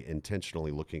specifically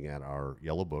intentionally looking at our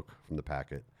yellow book from the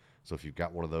packet. So if you've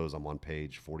got one of those, I'm on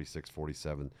page 46,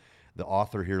 47. The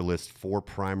author here lists 4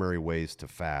 primary ways to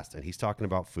fast, and he's talking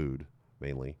about food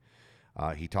mainly.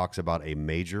 He talks about a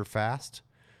major fast,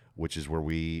 which is where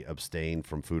we abstain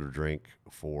from food or drink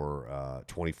for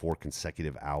 24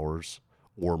 consecutive hours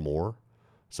or more.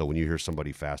 So when you hear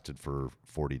somebody fasted for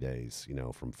 40 days,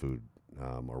 from food,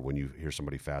 or when you hear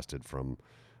somebody fasted from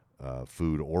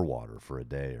food or water for a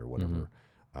day or whatever.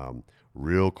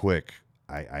 Real quick,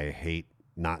 I hate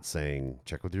not saying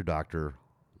check with your doctor.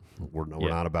 We're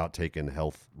not about taking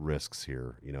health risks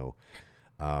here,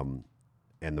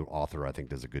 and the author, I think,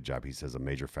 does a good job. He says a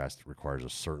major fast requires a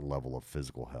certain level of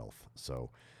physical health. So,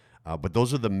 but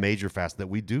those are the major fasts that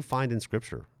we do find in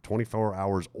Scripture, 24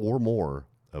 hours or more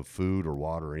of food or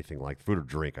water or anything like food or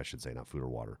drink, I should say, not food or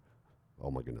water. Oh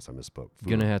my goodness, I misspoke.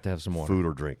 You're going to have some water. Food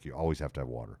or drink. You always have to have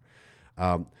water.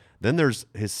 Then there's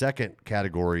his second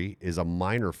category is a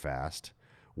minor fast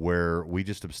where we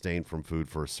just abstain from food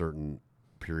for a certain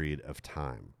period of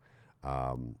time.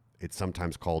 It's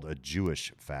sometimes called a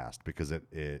Jewish fast because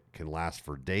it can last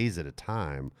for days at a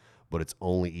time, but it's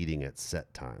only eating at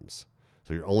set times.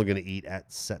 So you're only going to eat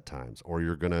at set times, or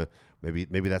you're going to maybe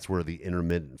that's where the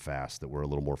intermittent fast that we're a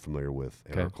little more familiar with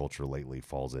in our culture lately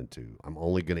falls into. I'm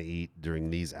only going to eat during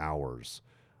these hours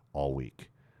all week.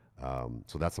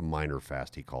 So that's a minor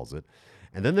fast, he calls it.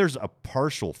 And then there's a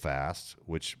partial fast,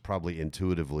 which probably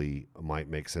intuitively might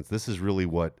make sense. This is really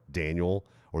what Daniel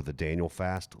or the Daniel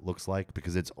fast looks like,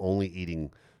 because it's only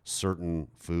eating certain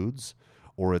foods,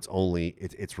 or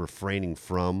it's refraining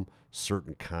from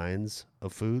certain kinds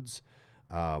of foods.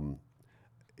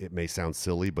 it may sound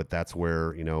silly, but that's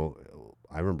where,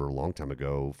 I remember a long time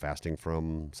ago fasting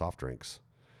from soft drinks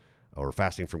or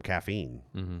fasting from caffeine,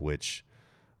 which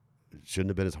shouldn't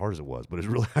have been as hard as it was, but it's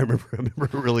really, I remember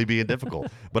it really being difficult.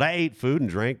 But I ate food and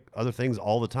drank other things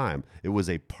all the time. It was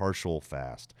a partial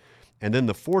fast. And then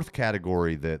the fourth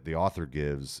category that the author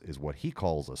gives is what he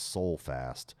calls a soul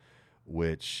fast,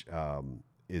 which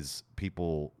is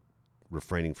people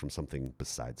refraining from something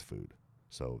besides food.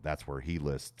 So that's where he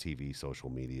lists TV, social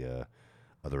media,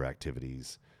 other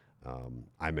activities.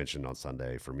 I mentioned on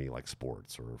Sunday for me, like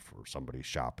sports, or for somebody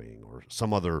shopping, or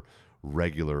some other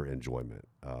regular enjoyment,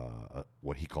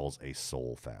 what he calls a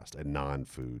soul fast, a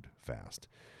non-food fast.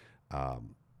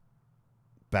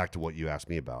 Back to what you asked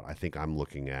me about, I think I'm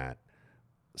looking at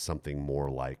something more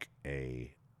like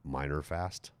a minor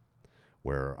fast,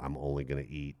 where I'm only going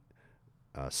to eat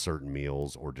certain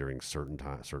meals or during certain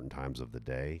times of the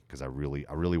day, because I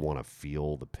really want to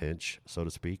feel the pinch, so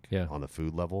to speak, on the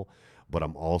food level. But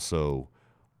I'm also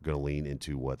going to lean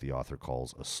into what the author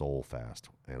calls a soul fast,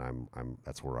 and I'm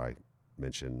that's where I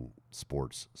mention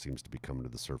sports seems to be coming to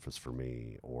the surface for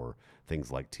me, or things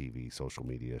like TV, social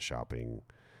media, shopping.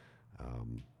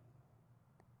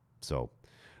 So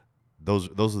those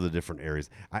are the different areas.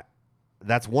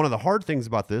 That's one of the hard things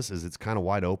about this, is it's kind of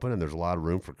wide open and there's a lot of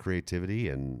room for creativity,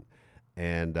 and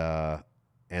that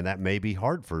may be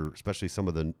hard for especially some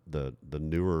of the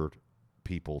newer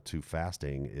people to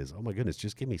fasting. Is, oh my goodness,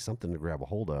 just give me something to grab a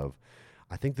hold of.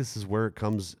 I think this is where it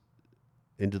comes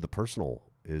into the personal,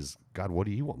 is, God, what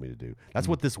do you want me to do? That's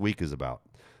what this week is about.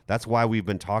 That's why we've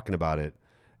been talking about it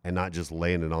and not just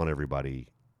laying it on everybody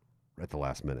at the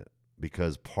last minute,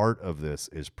 because part of this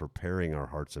is preparing our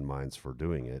hearts and minds for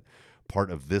doing it. Part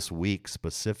of this week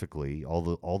specifically,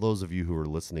 all those of you who are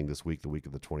listening this week, the week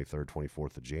of the 23rd,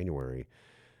 24th of January,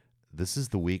 this is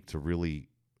the week to really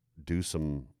do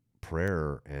some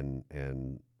prayer and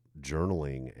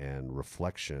journaling and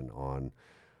reflection on,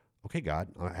 okay, God,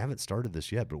 I haven't started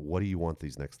this yet, but what do you want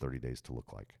these next 30 days to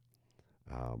look like?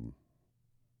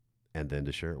 And then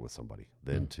to share it with somebody,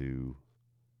 then to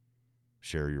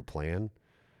share your plan,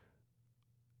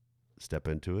 step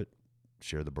into it,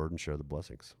 share the burden, share the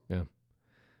blessings. Yeah.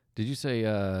 Did you say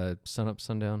sun up,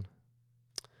 sundown?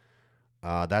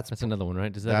 That's another one,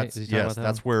 right? Does that's talk yes, about that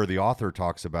that's where the author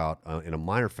talks about in a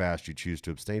minor fast, you choose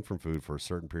to abstain from food for a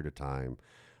certain period of time.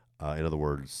 In other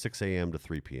words, 6 a.m. to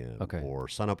 3 p.m. Okay. Or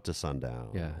sun up to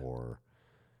sundown. Yeah. Or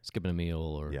skipping a meal,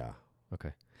 or yeah.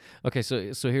 Okay.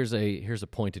 So here's a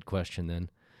pointed question then.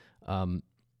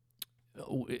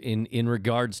 In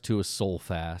regards to a soul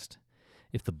fast,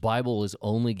 if the Bible is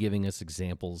only giving us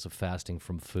examples of fasting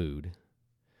from food,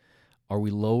 are we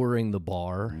lowering the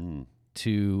bar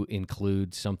to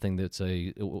include something that's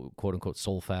a quote unquote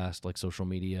soul fast, like social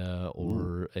media,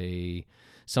 or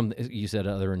some, you said,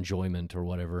 other enjoyment or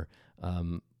whatever?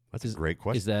 That's a great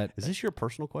question. Is this your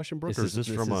personal question, Brooke, or is this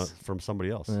from somebody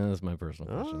else? That's my personal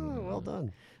question. Oh, well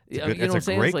done. It's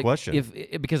a great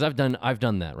question. Because I've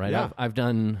done that, right? Yeah.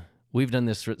 We've done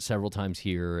this several times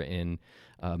here, and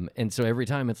so every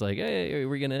time it's like, hey, are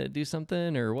we gonna do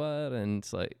something or what? And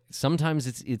it's like sometimes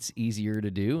it's easier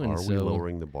to do. And are we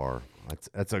lowering the bar?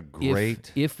 That's a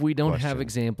great. If we don't have question.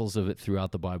 examples of it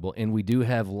throughout the Bible, and we do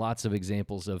have lots of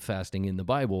examples of fasting in the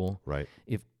Bible, right?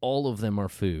 If all of them are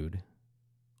food,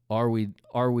 are we?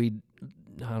 I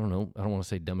don't know. I don't want to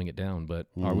say dumbing it down, but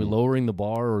are we lowering the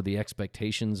bar or the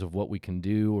expectations of what we can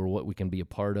do or what we can be a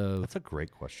part of? That's a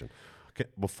great question. Okay,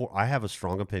 before I have a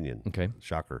strong opinion. Okay,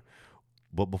 shocker.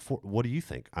 But before, what do you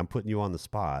think? I'm putting you on the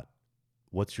spot.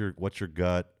 What's your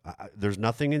gut? There's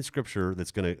nothing in Scripture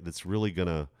that's really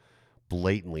gonna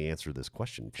blatantly answer this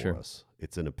question for us.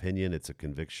 It's an opinion. It's a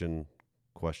conviction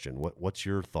question. What's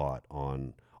your thought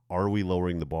on, are we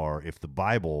lowering the bar? If the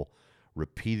Bible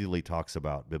repeatedly talks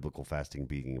about biblical fasting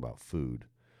being about food,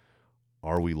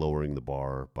 are we lowering the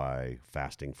bar by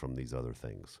fasting from these other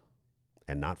things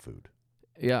and not food?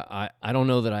 Yeah, I don't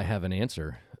know that I have an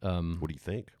answer. What do you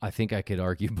think? I think I could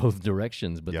argue both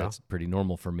directions, but that's pretty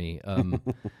normal for me. On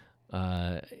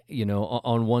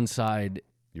one side,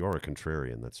 you are a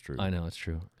contrarian. That's true. I know it's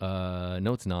true.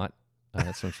 No, it's not.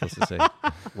 That's what I'm supposed to say.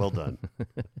 Well done.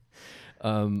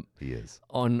 He is.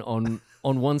 On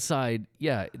one side,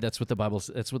 yeah, that's what the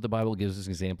Bible gives us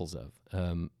examples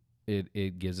of.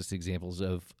 It gives us examples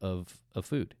of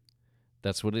food.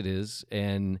 That's what it is,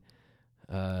 and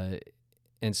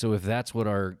so if that's what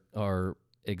our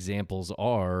examples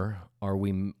are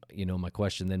we? My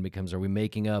question then becomes: are we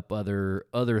making up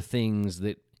other things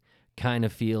that kind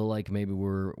of feel like maybe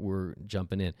we're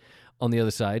jumping in? On the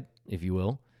other side, if you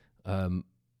will,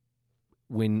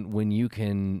 when you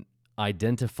can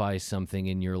identify something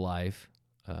in your life,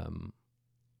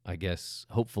 I guess,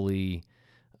 hopefully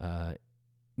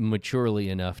maturely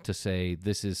enough to say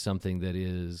this is something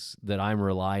that I'm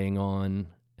relying on.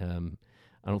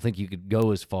 I don't think you could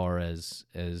go as far as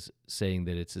saying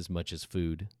that it's as much as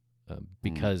food,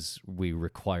 because we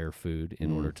require food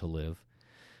in order to live.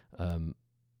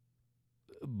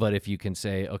 But if you can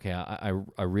say, okay,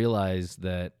 I realize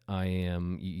that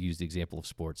you use the example of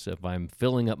sports. If I'm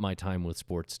filling up my time with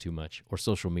sports too much, or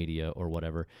social media or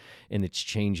whatever, and it's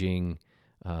changing,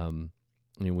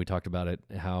 we talked about it,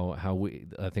 how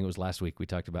I think it was last week, we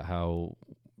talked about how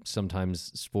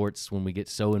sometimes sports, when we get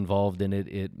so involved in it,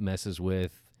 it messes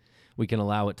with, we can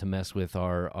allow it to mess with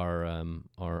our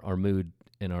mood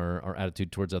and our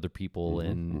attitude towards other people,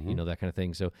 and that kind of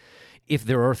thing. So if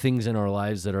there are things in our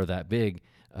lives that are that big,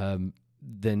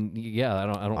 then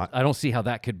yeah, I don't see how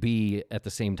that could be at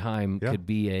the same time could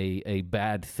be a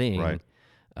bad thing. Right.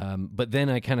 But then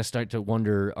I kind of start to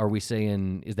wonder, are we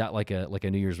saying, is that like a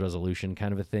New Year's resolution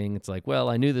kind of a thing? It's like, well,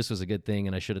 I knew this was a good thing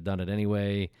and I should have done it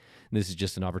anyway. This is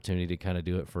just an opportunity to kind of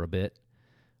do it for a bit.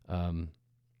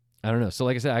 I don't know. So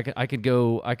like I said, I could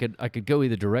go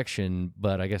either direction,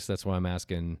 but I guess that's why I'm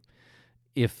asking,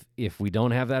 if we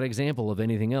don't have that example of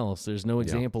anything else, there's no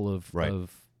example of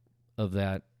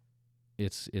that.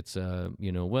 It's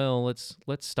well,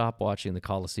 let's stop watching the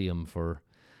Coliseum for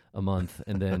a month,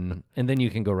 and then you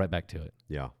can go right back to it.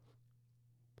 Yeah.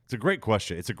 It's a great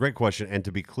question. And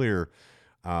to be clear,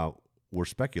 we're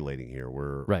speculating here.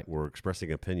 We're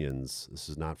expressing opinions. This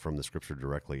is not from the scripture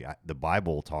directly. The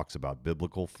Bible talks about the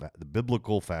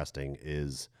biblical fasting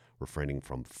is refraining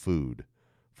from food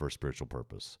for a spiritual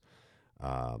purpose,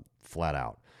 flat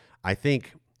out. I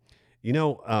think,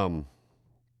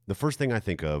 the first thing I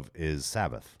think of is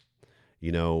Sabbath.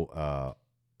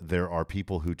 There are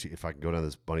people who, if I can go down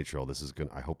this bunny trail,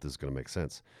 I hope this is going to make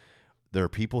sense. There are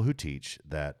people who teach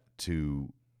that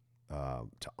to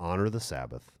honor the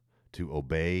Sabbath, to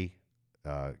obey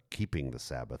keeping the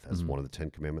Sabbath, as one of the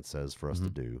 10 Commandments says for us to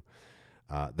do.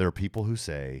 There are people who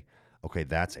say, okay,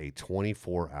 that's a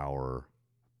 24-hour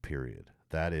period.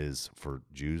 That is, for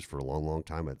Jews, for a long, long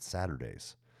time, it's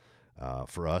Saturdays.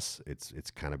 For us,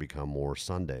 it's kind of become more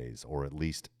Sundays, or at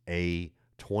least a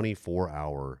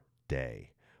 24-hour day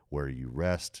where you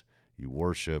rest, you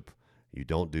worship, you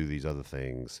don't do these other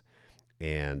things.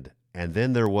 And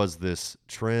then there was this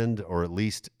trend, or at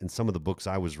least in some of the books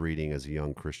I was reading as a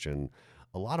young Christian,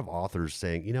 a lot of authors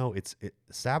saying,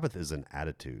 Sabbath is an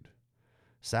attitude.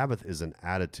 Sabbath is an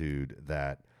attitude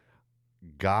that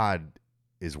God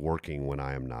is working when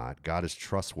I am not. God is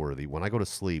trustworthy. When I go to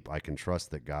sleep, I can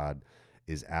trust that God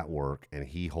is at work and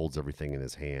he holds everything in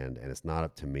his hand, and it's not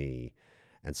up to me.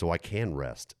 And so I can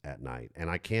rest at night, and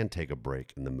I can take a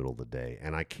break in the middle of the day,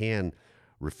 and I can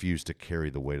refuse to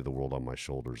carry the weight of the world on my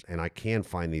shoulders, and I can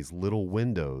find these little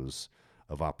windows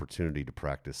of opportunity to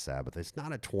practice Sabbath. It's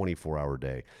not a 24-hour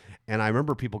day. And I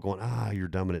remember people going, you're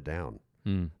dumbing it down.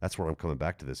 That's where I'm coming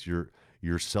back to this.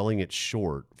 You're selling it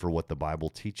short for what the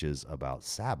Bible teaches about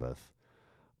Sabbath,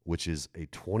 which is a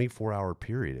 24-hour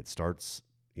period. It starts,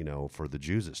 for the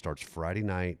Jews, it starts Friday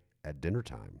night at dinner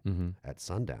time, at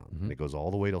sundown. And it goes all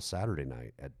the way till Saturday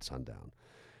night at sundown.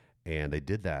 And they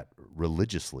did that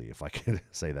religiously, if I can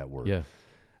say that word. Yeah.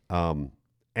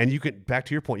 And you can, back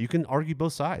to your point, you can argue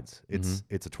both sides. It's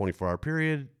a 24-hour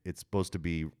period. It's supposed to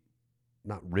be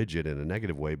not rigid in a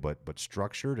negative way, but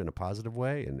structured in a positive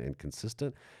way and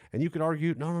consistent. And you could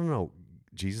argue, no.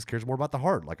 Jesus cares more about the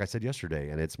heart, like I said yesterday.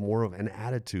 And it's more of an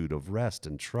attitude of rest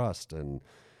and trust and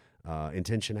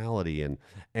intentionality.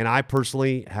 And I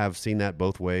personally have seen that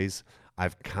both ways.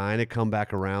 I've kind of come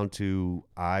back around to,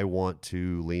 I want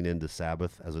to lean into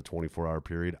Sabbath as a 24-hour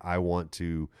period. I want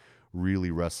to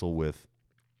really wrestle with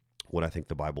what I think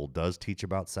the Bible does teach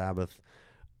about Sabbath,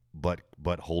 but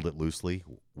hold it loosely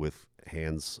with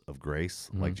hands of grace,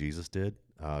 like Jesus did,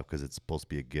 because it's supposed to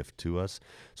be a gift to us.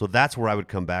 So that's where I would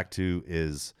come back to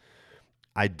is,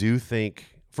 I do think,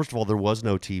 first of all, there was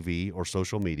no TV or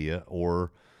social media,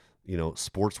 or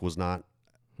sports was not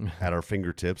at our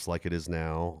fingertips like it is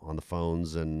now on the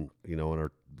phones and in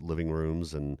our living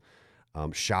rooms, and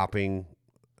shopping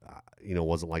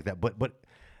wasn't like that. But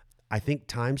I think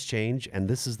times change, and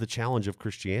this is the challenge of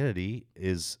Christianity,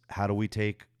 is how do we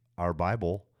take our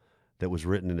Bible that was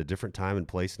written in a different time and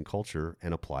place and culture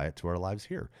and apply it to our lives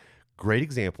here? Great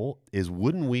example is,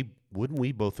 wouldn't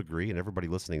we both agree, and everybody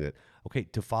listening, that, okay,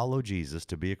 to follow Jesus,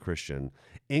 to be a Christian,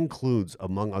 includes,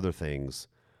 among other things,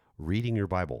 reading your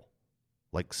Bible.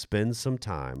 Like, spend some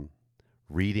time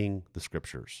reading the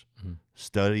scriptures.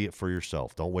 Study it for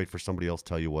yourself. Don't wait for somebody else to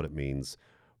tell you what it means.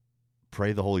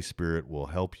 Pray the Holy Spirit will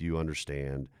help you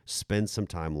understand. Spend some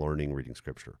time learning, reading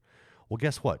scripture. Well,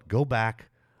 guess what? Go back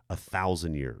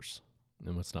 1,000 years.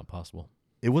 And what's not possible?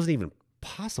 It wasn't even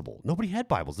possible. Nobody had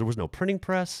Bibles. There was no printing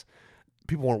press.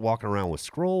 People weren't walking around with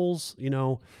scrolls. You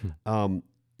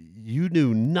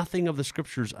knew nothing of the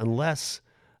scriptures unless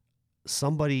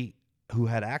somebody who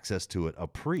had access to it, a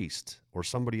priest or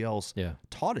somebody else,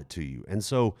 taught it to you. And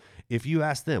so if you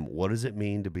ask them, what does it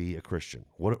mean to be a Christian?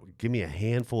 Give me a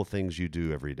handful of things you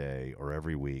do every day or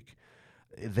every week.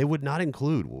 They would not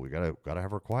include, well, we gotta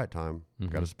have our quiet time.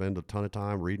 Got to spend a ton of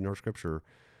time reading our scripture.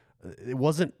 It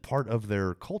wasn't part of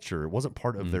their culture. It wasn't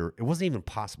part of it wasn't even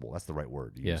possible. That's the right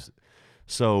word.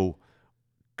 So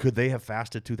could they have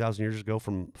fasted 2,000 years ago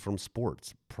from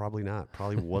sports? Probably not.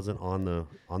 Probably wasn't on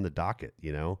the docket,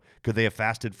 Could they have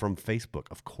fasted from Facebook?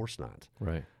 Of course not.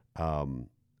 Right.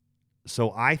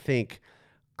 So I think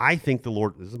the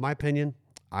Lord, this is my opinion,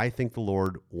 I think the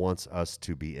Lord wants us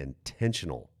to be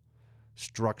intentional,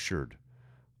 structured,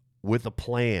 with a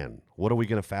plan. What are we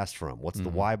going to fast from? What's the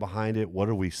why behind it? What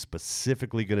are we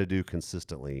specifically going to do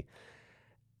consistently?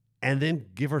 And then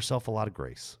give ourselves a lot of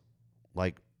grace.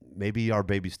 Like, maybe our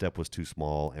baby step was too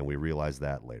small and we realized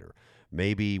that later.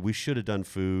 Maybe we should have done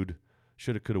food,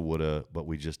 shoulda, coulda, woulda, but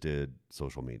we just did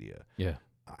social media. Yeah.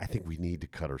 I think we need to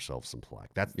cut ourselves some slack.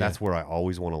 That's where I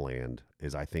always want to land,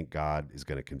 is I think God is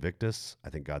going to convict us. I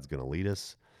think God's going to lead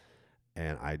us.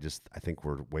 And I think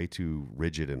we're way too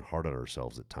rigid and hard on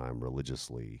ourselves at times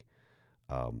religiously.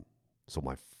 So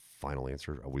my final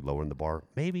answer, are we lowering the bar?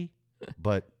 Maybe,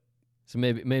 but. So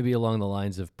maybe along the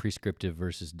lines of prescriptive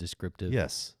versus descriptive.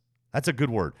 Yes, that's a good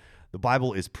word. The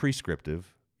Bible is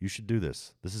prescriptive. You should do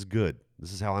this. This is good.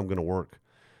 This is how I'm going to work.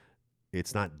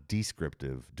 It's not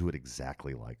descriptive. Do it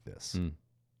exactly like this.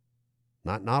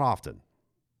 Not often.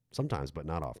 Sometimes, but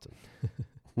not often.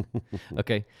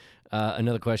 Okay.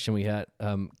 Another question we had.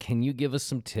 Can you give us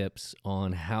some tips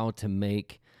on how to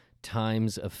make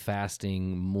times of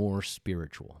fasting more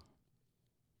spiritual?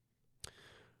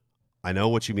 I know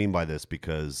what you mean by this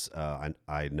because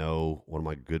I know one of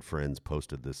my good friends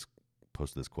posted this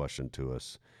question to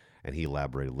us, and he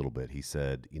elaborated a little bit. He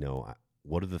said,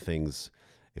 what are the things,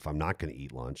 if I'm not going to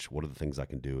eat lunch, what are the things I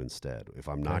can do instead? If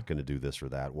I'm not going to do this or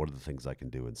that, what are the things I can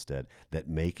do instead that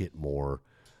make it more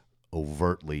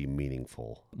overtly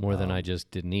meaningful? More than I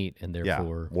just didn't eat, and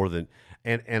therefore more than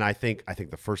and I think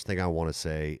the first thing I want to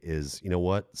say is, you know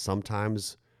what?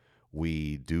 Sometimes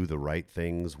we do the right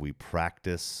things, we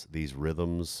practice these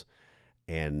rhythms,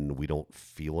 and we don't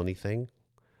feel anything.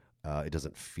 It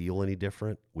doesn't feel any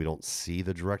different. We don't see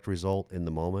the direct result in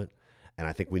the moment. And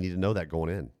I think we need to know that going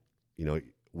in.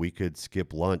 We could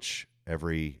skip lunch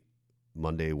every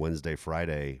Monday, Wednesday,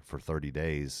 Friday for 30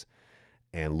 days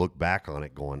and look back on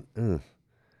it going,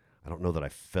 I don't know that I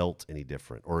felt any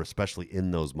different, or especially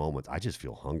in those moments, I just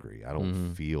feel hungry. I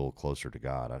don't feel closer to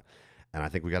God. And I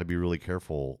think we got to be really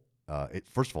careful.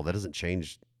 First of all, that doesn't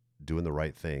change doing the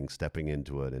right thing, stepping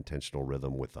into an intentional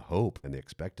rhythm with the hope and the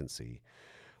expectancy.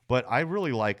 But I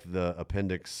really like the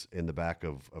appendix in the back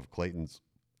of Clayton's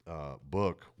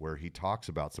book where he talks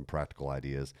about some practical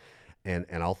ideas. And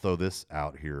I'll throw this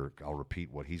out here. I'll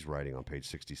repeat what he's writing on page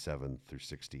 67 through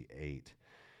 68.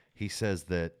 He says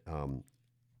that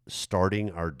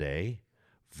starting our day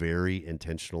very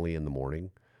intentionally in the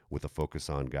morning with a focus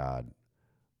on God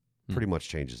pretty much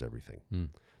changes everything.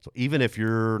 So even if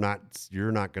you're not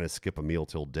going to skip a meal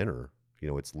till dinner,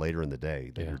 it's later in the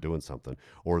day that you're doing something,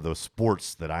 or those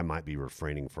sports that I might be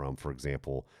refraining from, for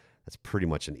example, that's pretty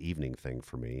much an evening thing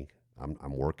for me.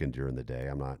 I'm working during the day.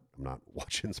 I'm not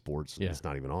watching sports. Yeah. It's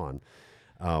not even on.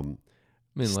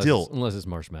 Unless it's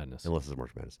March Madness.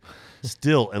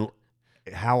 Still, and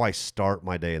how I start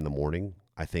my day in the morning,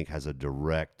 I think, has a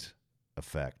direct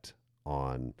effect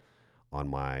on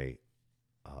my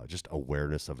just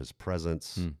awareness of His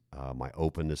presence, my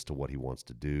openness to what He wants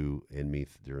to do in me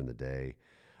during the day.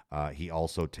 He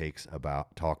also talks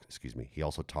about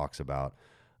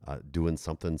doing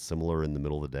something similar in the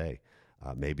middle of the day.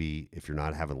 Maybe if you're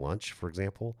not having lunch, for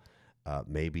example,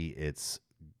 maybe it's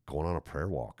going on a prayer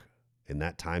walk. In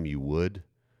that time, you would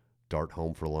dart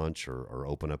home for lunch or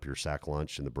open up your sack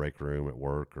lunch in the break room at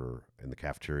work or in the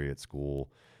cafeteria at school.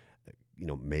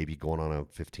 Maybe going on a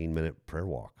 15-minute prayer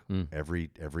walk. Every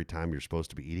time you're supposed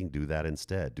to be eating, do that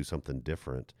instead. Do something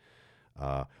different.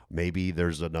 Maybe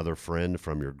there's another friend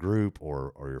from your group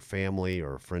or your family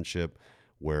or a friendship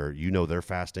where they're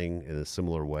fasting in a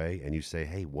similar way, and you say,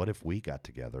 hey, what if we got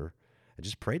together and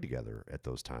just prayed together at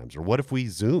those times? Or what if we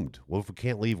Zoomed? What if we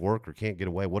can't leave work or can't get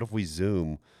away? What if we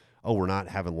Zoom? Oh, we're not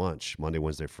having lunch Monday,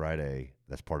 Wednesday, Friday.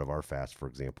 That's part of our fast, for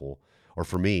example. Or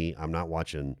for me, I'm not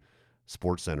watching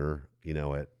SportsCenter,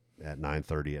 at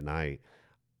 9:30 at night.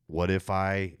 What if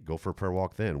I go for a prayer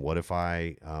walk then? What if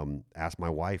I ask my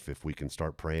wife if we can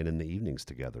start praying in the evenings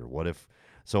together?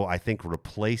 So I think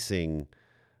replacing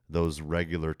those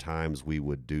regular times we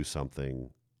would do something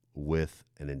with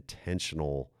an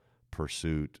intentional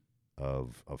pursuit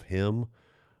of him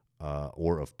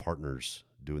or of partners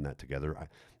doing that together.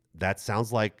 That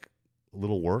sounds like a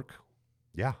little work.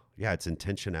 Yeah, it's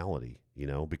intentionality,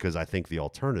 because I think the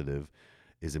alternative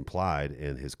is implied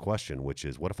in his question, which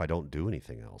is, what if I don't do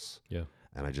anything else? Yeah.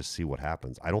 And I just see what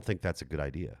happens. I don't think that's a good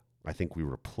idea. I think we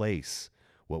replace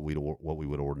what we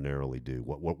would ordinarily do.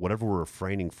 Whatever we're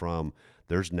refraining from,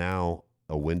 there's now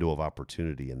a window of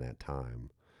opportunity in that time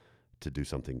to do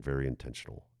something very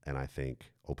intentional. And I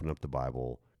think opening up the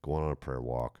Bible, going on a prayer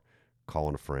walk,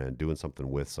 calling a friend, doing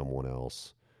something with someone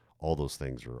else, all those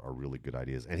things are really good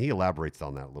ideas. And he elaborates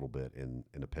on that a little bit in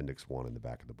Appendix 1 in the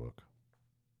back of the book.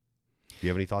 Do you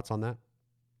have any thoughts on that?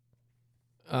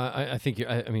 I think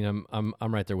I'm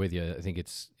right there with you. I think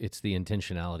it's the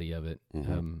intentionality of it.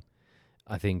 Mm-hmm.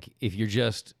 I think if you're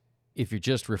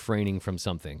just refraining from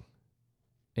something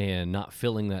and not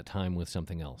filling that time with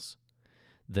something else,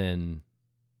 then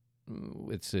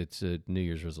it's a New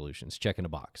Year's resolution. It's checking a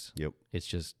box. Yep. It's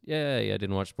just, I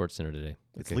didn't watch SportsCenter today.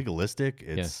 It's legalistic.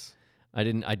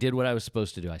 I did what I was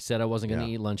supposed to do. I said I wasn't going to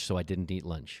Yeah. eat lunch, so I didn't eat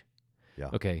lunch. Yeah.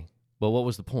 Okay. Well, what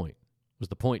was the point? Was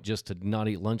the point just to not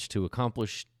eat lunch to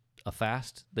accomplish a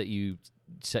fast that you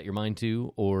set your mind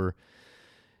to, or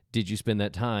did you spend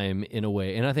that time in a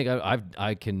way? And I think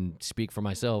I can speak for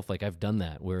myself. Like, I've done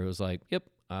that where it was like, yep,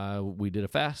 we did a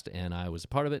fast and I was a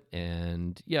part of it.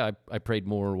 And yeah, I prayed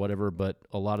more or whatever, but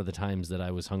a lot of the times that I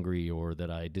was hungry or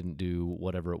that I didn't do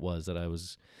whatever it was that I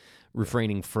was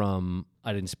refraining from,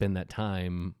 I didn't spend that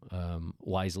time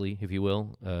wisely, if you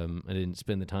will. I didn't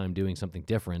spend the time doing something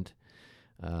different.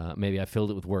 Maybe I filled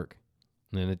it with work.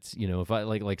 And it's, if I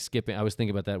like skipping, I was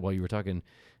thinking about that while you were talking.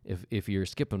 If you're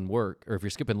skipping work, or if you're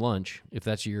skipping lunch, if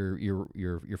that's your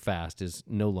fast is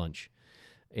no lunch,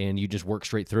 and you just work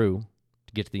straight through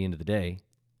to get to the end of the day,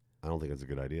 I don't think that's a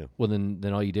good idea. well then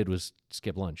all you did was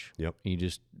skip lunch. Yep. You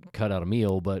just cut out a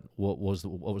meal, but what was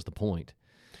the point?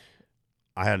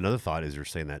 I had another thought as you're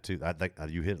saying that too. I think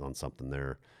you hit on something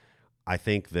there. I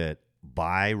think that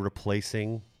by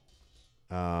replacing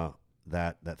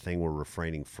that thing we're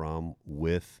refraining from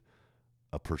with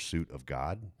a pursuit of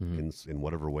God in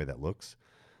whatever way that looks,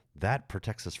 that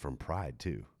protects us from pride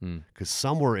too. Because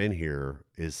somewhere in here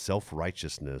is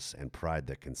self-righteousness and pride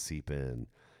that can seep in.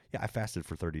 Yeah, I fasted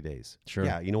for 30 days. Sure.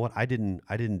 Yeah, you know what? I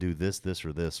didn't do this,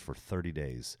 or this for 30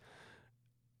 days.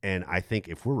 And I think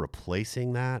if we're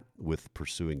replacing that with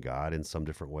pursuing God in some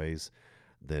different ways,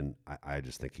 then I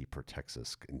just think he protects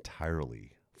us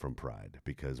entirely from pride,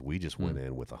 because we just went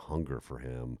in with a hunger for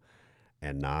him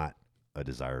and not a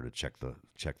desire to check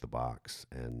the box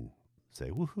and say,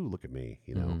 woohoo, look at me,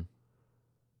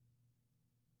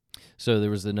 So there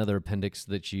was another appendix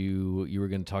that you were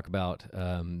going to talk about,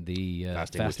 the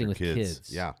fasting with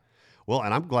kids. Yeah. Well,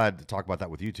 and I'm glad to talk about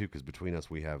that with you too, because between us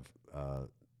we have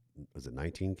was it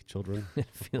 19 children?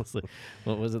 It feels like,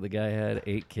 what was it? The guy had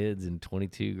 8 kids and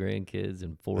 22 grandkids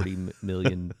and 40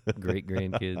 million great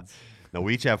grandkids. No,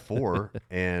 we each have 4,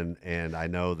 and I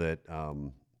know that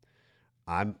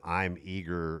I'm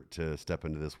eager to step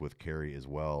into this with Carrie as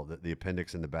well. The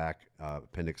appendix in the back,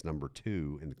 appendix number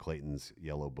 2 in Clayton's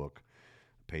yellow book,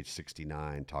 page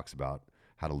 69, talks about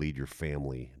how to lead your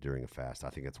family during a fast. I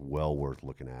think it's well worth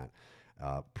looking at.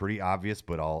 Pretty obvious,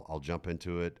 but I'll jump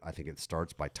into it. I think it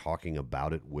starts by talking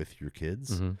about it with your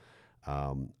kids.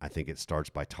 I think it starts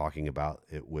by talking about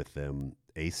it with them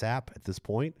ASAP at this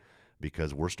point,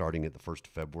 because we're starting at the 1st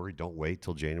of February. Don't wait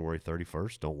till January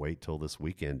 31st. Don't wait till this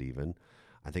weekend even.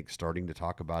 I think starting to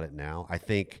talk about it now. I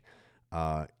think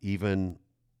even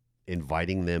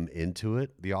inviting them into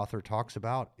it, the author talks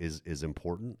about, is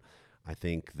important. I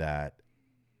think that,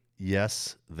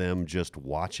 yes, them just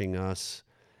watching us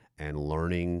and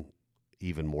learning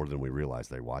even more than we realize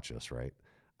they watch us, right?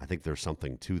 I think there's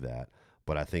something to that.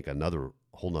 But I think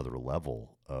whole nother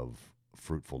level of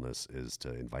fruitfulness is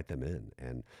to invite them in,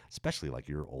 and especially like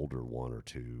your older 1 or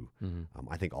 2.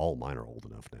 I think all mine are old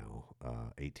enough now,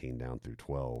 18 down through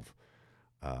 12,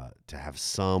 to have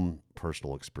some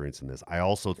personal experience in this. I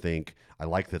also think I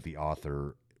like that the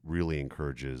author really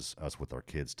encourages us with our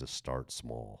kids to start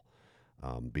small,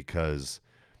 because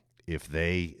if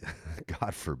they,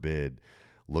 God forbid,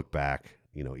 look back,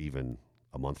 even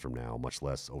a month from now, much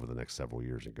less over the next several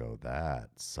years, and go, that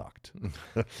sucked.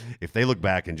 If they look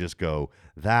back and just go,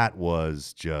 that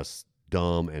was just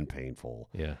dumb and painful.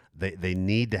 Yeah. They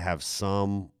need to have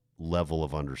some level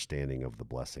of understanding of the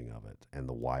blessing of it and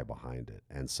the why behind it.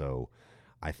 And so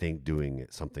I think doing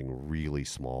something really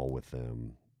small with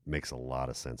them makes a lot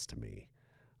of sense to me.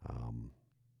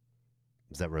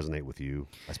 Does that resonate with you,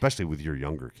 especially with your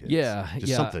younger kids? Yeah, just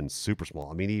yeah. something super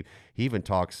small. I mean, he even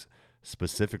talks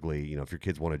specifically, if your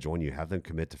kids want to join you, have them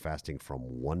commit to fasting from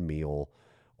one meal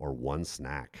or one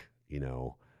snack, in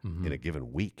a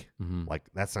given week. Like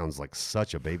that sounds like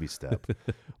such a baby step,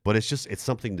 but it's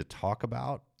something to talk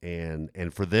about and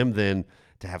for them then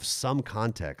to have some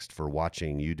context for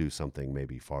watching you do something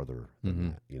maybe farther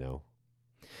than that.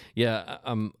 Yeah,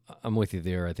 I'm with you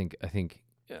there. I think,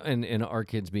 and our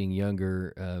kids being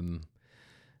younger,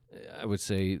 I would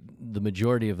say the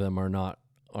majority of them are not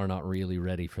really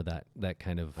ready for that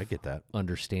kind of I get that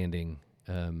understanding,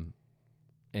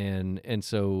 and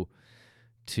so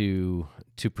to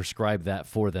prescribe that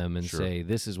for them and Sure. say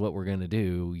this is what we're going to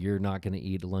do. You're not going to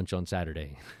eat lunch on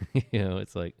Saturday.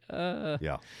 It's like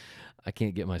yeah. I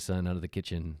can't get my son out of the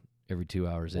kitchen every 2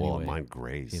 hours Well, anyway. mine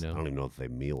graze. I don't even know if they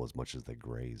meal as much as they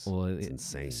graze. Well, it's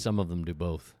insane. Some of them do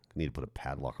both. You need to put a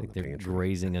padlock on the They're pantry.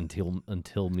 grazing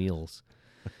until meals.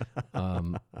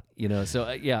 So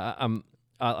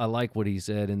I like what he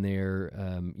said in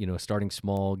there. Starting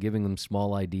small, giving them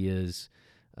small ideas.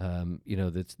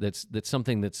 That's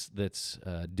something that's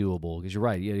doable. Because you're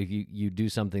right. Yeah, if you do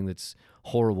something that's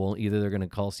horrible, either they're going to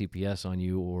call CPS on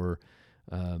you, or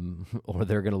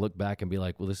they're going to look back and be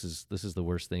like, well, this is the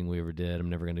worst thing we ever did. I'm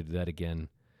never going to do that again.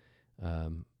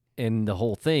 And the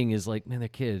whole thing is like, man, they're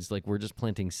kids. Like, we're just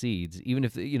planting seeds. Even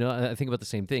if, I think about the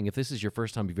same thing. If this is your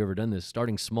first time you've ever done this,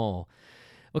 starting small,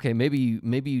 okay, maybe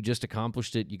you just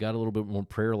accomplished it. You got a little bit more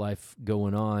prayer life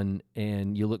going on,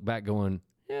 and you look back going,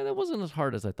 yeah, that wasn't as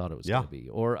hard as I thought it was going to be.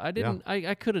 Or I didn't,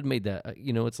 I could have made that.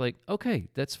 It's like, okay,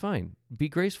 that's fine. Be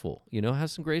graceful.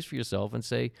 Have some grace for yourself and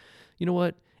say, you know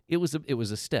what? It was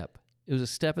a step. It was a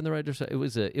step in the right direction. It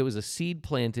was a seed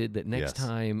planted that next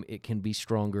time it can be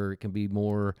stronger. It can be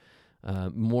more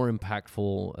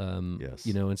impactful.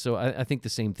 And so I think the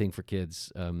same thing for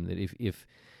kids. That if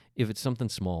it's something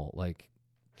small, like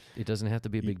it doesn't have to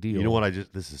be a big deal. You know what?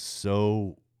 This is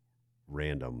so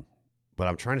random, but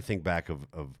I'm trying to think back of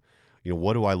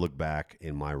what do I look back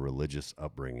in my religious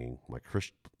upbringing, my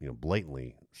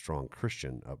blatantly strong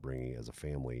Christian upbringing as a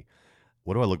family.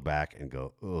 What do I look back and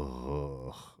go,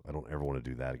 ugh, I don't ever want to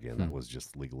do that again. That was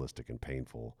just legalistic and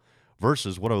painful.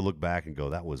 Versus what do I look back and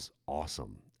go, that was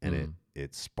awesome. And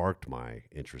it sparked my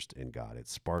interest in God. It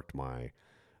sparked my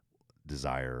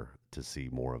desire to see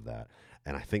more of that.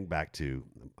 And I think back to,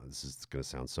 this is going to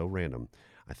sound so random,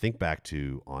 I think back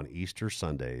to on Easter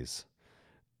Sundays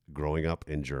growing up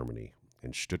in Germany,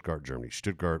 in Stuttgart, Germany.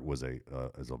 Stuttgart was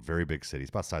is a very big city. It's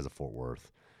about the size of Fort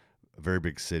Worth. A very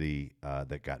big city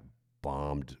that got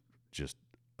bombed just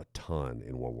a ton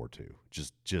in World War II,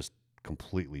 just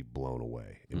completely blown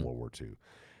away in World War II,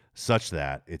 such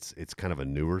that it's kind of a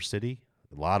newer city.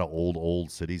 A lot of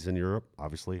old cities in Europe,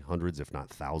 obviously, hundreds if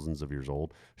not thousands of years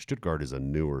old. Stuttgart is a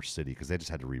newer city because they just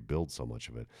had to rebuild so much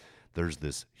of it. There's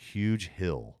this huge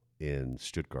hill in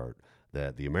Stuttgart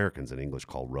that the Americans in English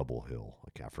call Rubble Hill.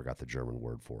 I forgot the German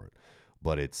word for it.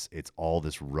 But it's all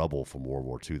this rubble from World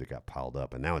War II that got piled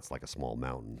up, and now it's like a small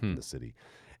mountain in the city.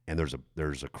 And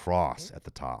there's a cross at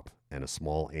the top and a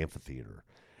small amphitheater.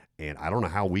 And I don't know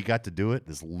how we got to do it,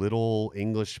 this little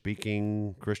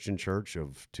English-speaking Christian church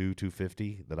of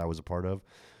 250 that I was a part of.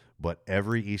 But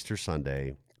every Easter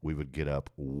Sunday, we would get up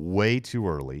way too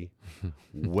early,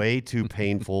 way too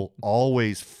painful,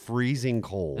 always freezing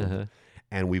cold.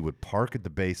 And we would park at the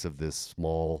base of this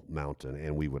small mountain,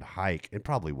 and we would hike. It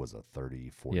probably was a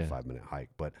 30, 45-minute hike.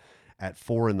 But at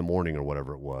 4 in the morning or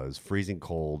whatever it was, freezing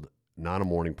cold, not a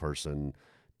morning person,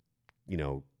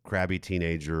 crabby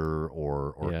teenager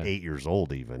or 8 years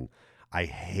old even, I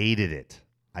hated it.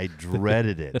 I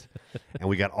dreaded it. And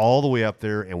we got all the way up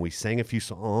there, and we sang a few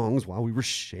songs while we were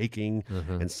shaking.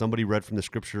 And somebody read from the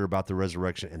scripture about the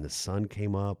resurrection, and the sun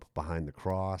came up behind the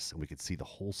cross, and we could see the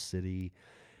whole city.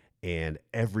 And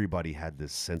everybody had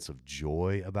this sense of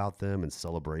joy about them and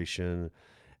celebration.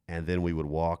 And then we would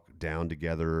walk down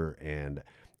together, and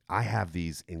I have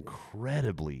these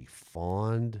incredibly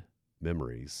fond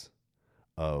memories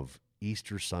of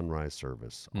Easter sunrise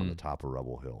service on the top of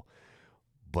Rubble Hill.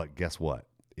 But guess what?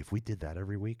 If we did that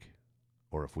every week,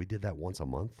 or if we did that once a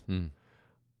month,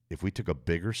 if we took a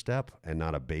bigger step and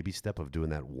not a baby step of doing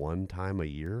that one time a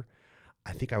year,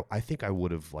 I think I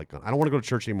would have I don't want to go to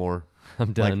church anymore.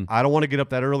 I'm done. I don't want to get up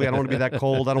that early. I don't want to be that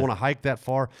cold. I don't want to hike that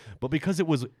far. But because it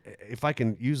was, if I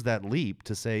can use that leap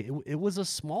to say it was a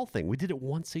small thing. We did it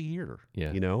once a year.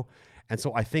 Yeah. And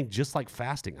so I think just like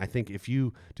fasting, I think if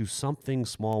you do something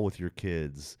small with your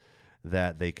kids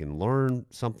that they can learn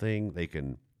something, they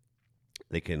can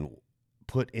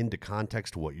put into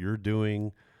context what you're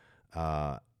doing.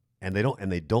 And they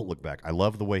don't look back. I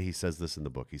love the way he says this in the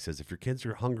book. He says, if your kids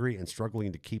are hungry and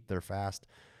struggling to keep their fast,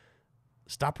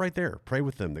 stop right there. Pray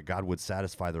with them that God would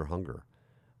satisfy their hunger.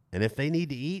 And if they need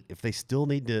to eat, if they still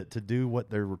need to do what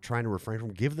they're trying to refrain from,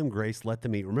 give them grace, let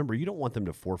them eat. Remember, you don't want them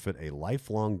to forfeit a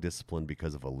lifelong discipline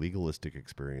because of a legalistic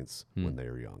experience when they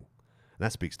are young. And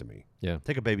that speaks to me. Yeah.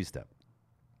 Take a baby step.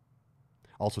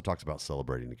 Also talks about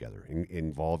celebrating together.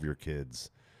 Involve your kids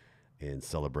in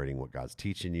celebrating what God's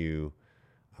teaching you.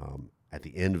 At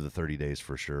the end of the 30 days,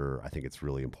 for sure, I think it's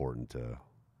really important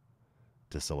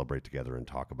to celebrate together and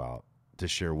talk about, to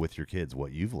share with your kids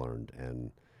what you've learned.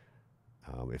 And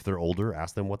if they're older,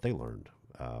 ask them what they learned.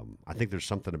 I think there's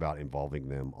something about involving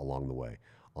them along the way.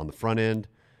 On the front end,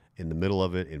 in the middle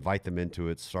of it, invite them into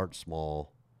it, start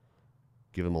small,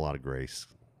 give them a lot of grace,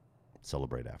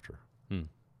 celebrate after.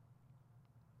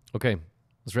 Okay,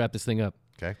 let's wrap this thing up.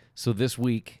 Okay. So this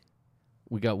week,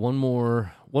 we got one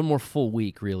more full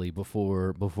week really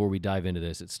before we dive into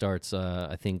this. It starts,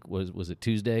 I think, was it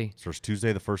Tuesday? So it's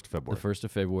Tuesday, the 1st of February. The 1st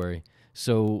of February.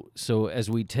 So as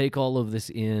we take all of this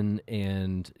in,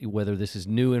 and whether this is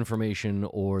new information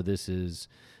or this is,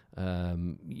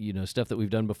 stuff that we've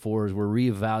done before, as we're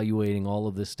reevaluating all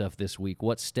of this stuff this week,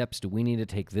 what steps do we need to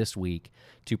take this week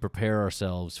to prepare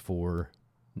ourselves for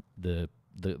the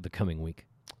coming week?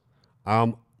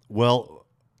 Well,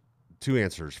 two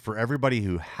answers. For everybody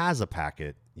who has a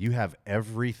packet, you have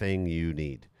everything you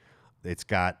need. It's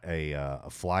got a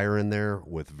flyer in there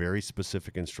with very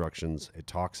specific instructions. It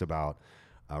talks about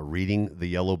reading the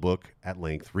Yellow Book at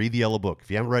length. Read the Yellow Book. If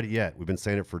you haven't read it yet, we've been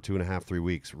saying it for 2.5, 3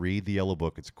 weeks. Read the Yellow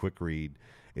Book. It's a quick read.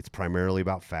 It's primarily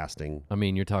about fasting. I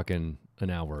mean, you're talking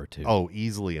an hour or two. Oh,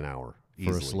 easily an hour.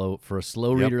 For a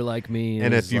slow reader like me.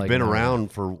 And if you've been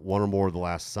around for one or more of the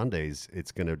last Sundays,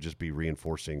 it's going to just be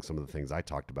reinforcing some of the things I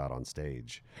talked about on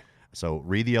stage. So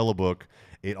read the Yellow Book.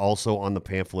 It also, on the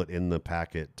pamphlet in the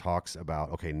packet, talks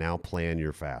about, okay, now plan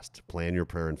your fast. Plan your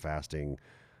prayer and fasting.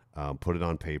 Put it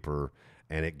on paper,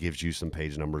 and it gives you some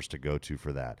page numbers to go to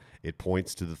for that. It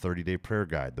points to the 30-day prayer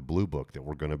guide, the blue book that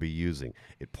we're going to be using.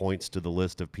 It points to the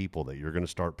list of people that you're going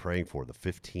to start praying for, the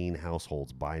 15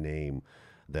 households by name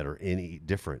that are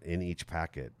different in each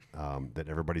packet that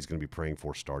everybody's going to be praying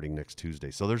for starting next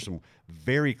Tuesday. So there's some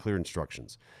very clear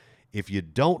instructions. If you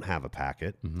don't have a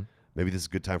packet, maybe this is a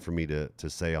good time for me to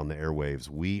say on the airwaves,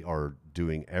 we are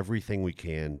doing everything we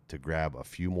can to grab a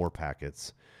few more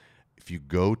packets. If you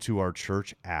go to our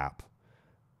church app,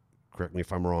 correct me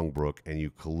if I'm wrong, Brooke, and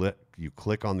you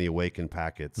click on the Awaken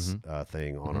Packets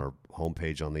thing on our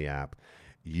homepage on the app,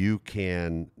 you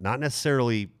can not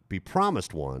necessarily be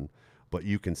promised one, but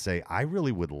you can say, I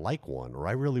really would like one, or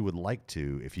I really would like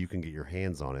to, if you can get your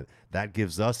hands on it. That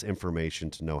gives us information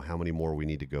to know how many more we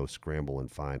need to go scramble and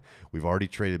find. We've already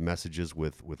traded messages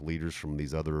with leaders from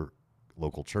these other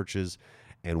local churches,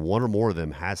 and one or more of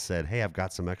them has said, hey, I've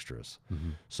got some extras.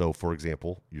 So, for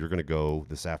example, you're going to go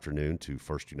this afternoon to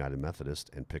First United Methodist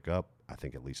and pick up, I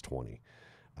think, at least 20.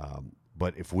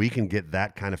 But if we can get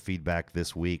that kind of feedback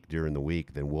this week during the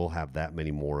week, then we'll have that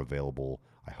many more available,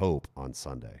 I hope, on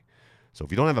Sunday. So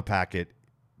if you don't have a packet,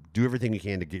 do everything you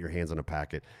can to get your hands on a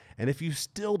packet. And if you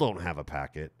still don't have a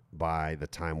packet by the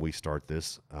time we start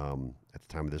this, at the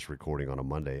time of this recording on a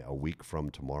Monday, a week from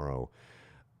tomorrow,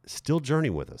 still journey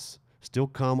with us. Still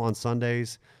come on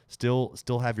Sundays.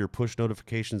 Still have your push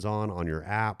notifications on your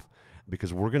app,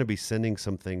 because we're going to be sending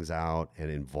some things out and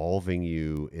involving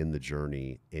you in the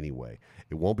journey anyway.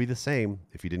 It won't be the same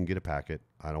if you didn't get a packet.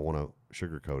 I don't want to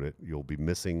sugarcoat it. You'll be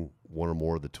missing one or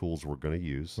more of the tools we're going to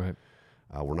use. Right.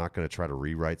 We're not going to try to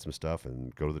rewrite some stuff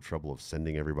and go to the trouble of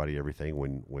sending everybody everything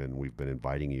when we've been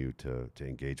inviting you to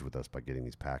engage with us by getting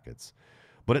these packets.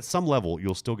 But at some level,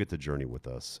 you'll still get the journey with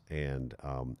us, and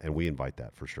we invite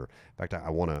that for sure. In fact, I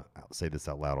want to say this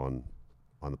out loud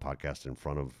on the podcast in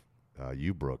front of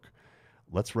you, Brooke.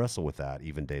 Let's wrestle with that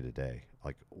even day to day.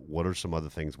 Like, what are some other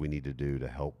things we need to do to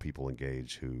help people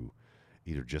engage who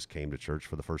either just came to church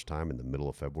for the first time in the middle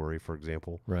of February, for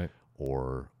example, right,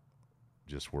 or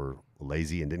just were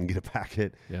lazy and didn't get a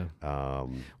packet. Yeah.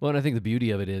 Well, and I think the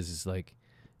beauty of it is like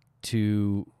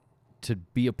to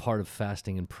be a part of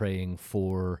fasting and praying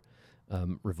for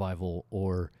revival,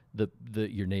 or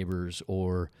your neighbors,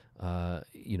 or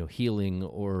healing,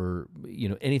 or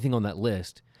anything on that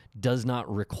list does not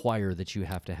require that you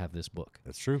have to have this book.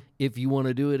 That's true. If you want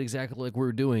to do it exactly like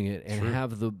we're doing it and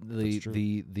have the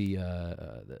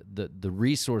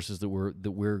resources that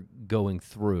we're going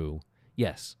through,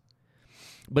 yes.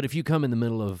 But if you come in the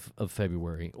middle of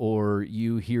February, or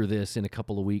you hear this in a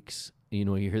couple of weeks,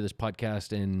 you hear this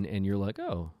podcast and you're like,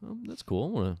 oh, well, that's cool. I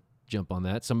want to jump on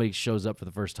that. Somebody shows up for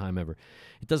the first time ever.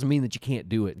 It doesn't mean that you can't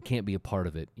do it and can't be a part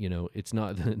of it. It's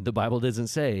not, the Bible doesn't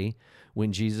say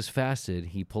when Jesus fasted,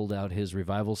 he pulled out his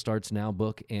Revival Starts Now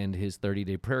book and his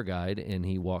 30-day prayer guide, and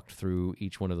he walked through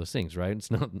each one of those things, right?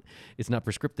 It's not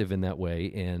prescriptive in that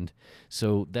way. And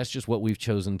so that's just what we've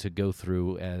chosen to go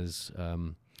through as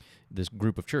this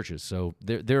group of churches. So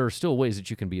there are still ways that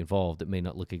you can be involved that may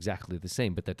not look exactly the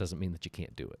same, but that doesn't mean that you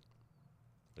can't do it.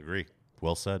 Agree.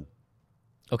 Well said.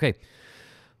 Okay.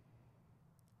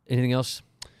 Anything else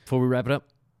before we wrap it up?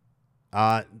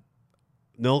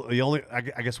 No, I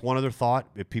guess one other thought,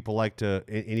 if people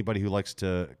anybody who likes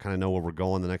to kind of know where we're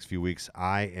going the next few weeks,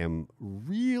 I am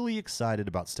really excited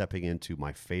about stepping into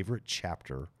my favorite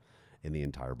chapter in the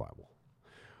entire Bible.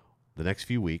 The next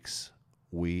few weeks,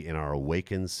 in our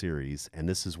Awaken series, and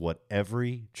this is what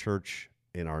every church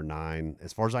in our 9,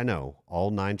 as far as I know,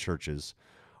 all 9 churches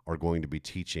are going to be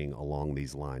teaching along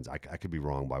these lines. I could be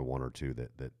wrong by one or two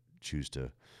that choose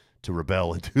to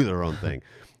rebel and do their own thing.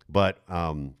 But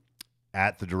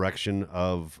at the direction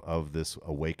of this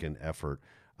Awaken effort,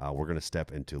 we're going to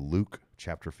step into Luke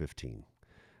chapter 15.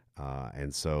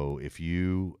 And so if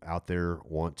you out there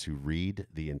want to read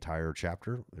the entire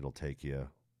chapter, it'll take you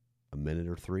a minute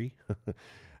or 3.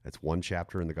 It's one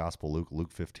chapter in the Gospel of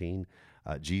Luke 15.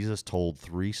 Jesus told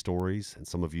 3 stories, and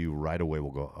some of you right away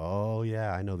will go, oh,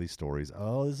 yeah, I know these stories.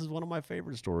 Oh, this is one of my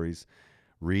favorite stories.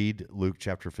 Read Luke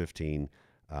chapter 15.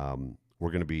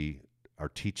 Our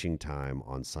teaching time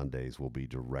on Sundays will be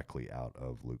directly out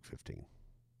of Luke 15.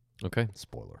 Okay.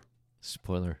 Spoiler.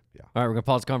 Yeah. All right, we're going to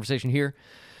pause the conversation here.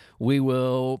 We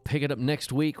will pick it up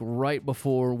next week right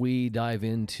before we dive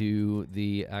into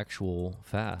the actual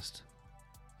fast.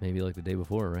 Maybe like the day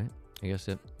before, right? I guess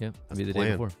it. Yeah, maybe the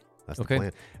day before. That's the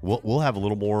plan. We'll have a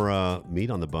little more meat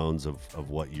on the bones of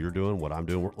what you're doing, what I'm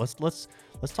doing. Let's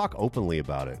talk openly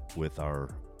about it with our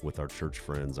church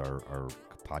friends, our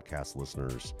podcast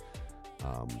listeners,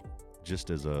 just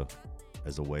as a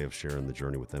way of sharing the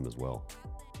journey with them as well.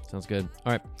 Sounds good.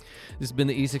 All right. This has been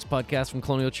the E6 podcast from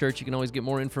Colonial Church. You can always get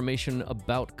more information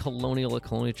about Colonial at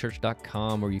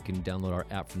colonialchurch.com, or you can download our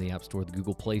app from the App Store, the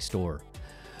Google Play Store.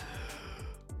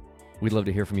 We'd love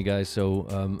to hear from you guys.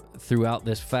 So throughout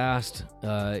this fast,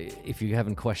 if you're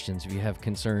having questions, if you have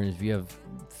concerns, if you have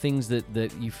things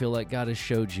that you feel like God has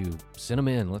showed you, send them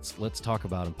in. Let's talk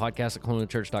about them. Podcast at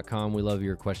colonialchurch.com. We love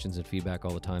your questions and feedback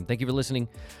all the time. Thank you for listening.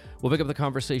 We'll pick up the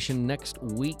conversation next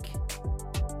week,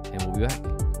 and we'll be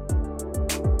back.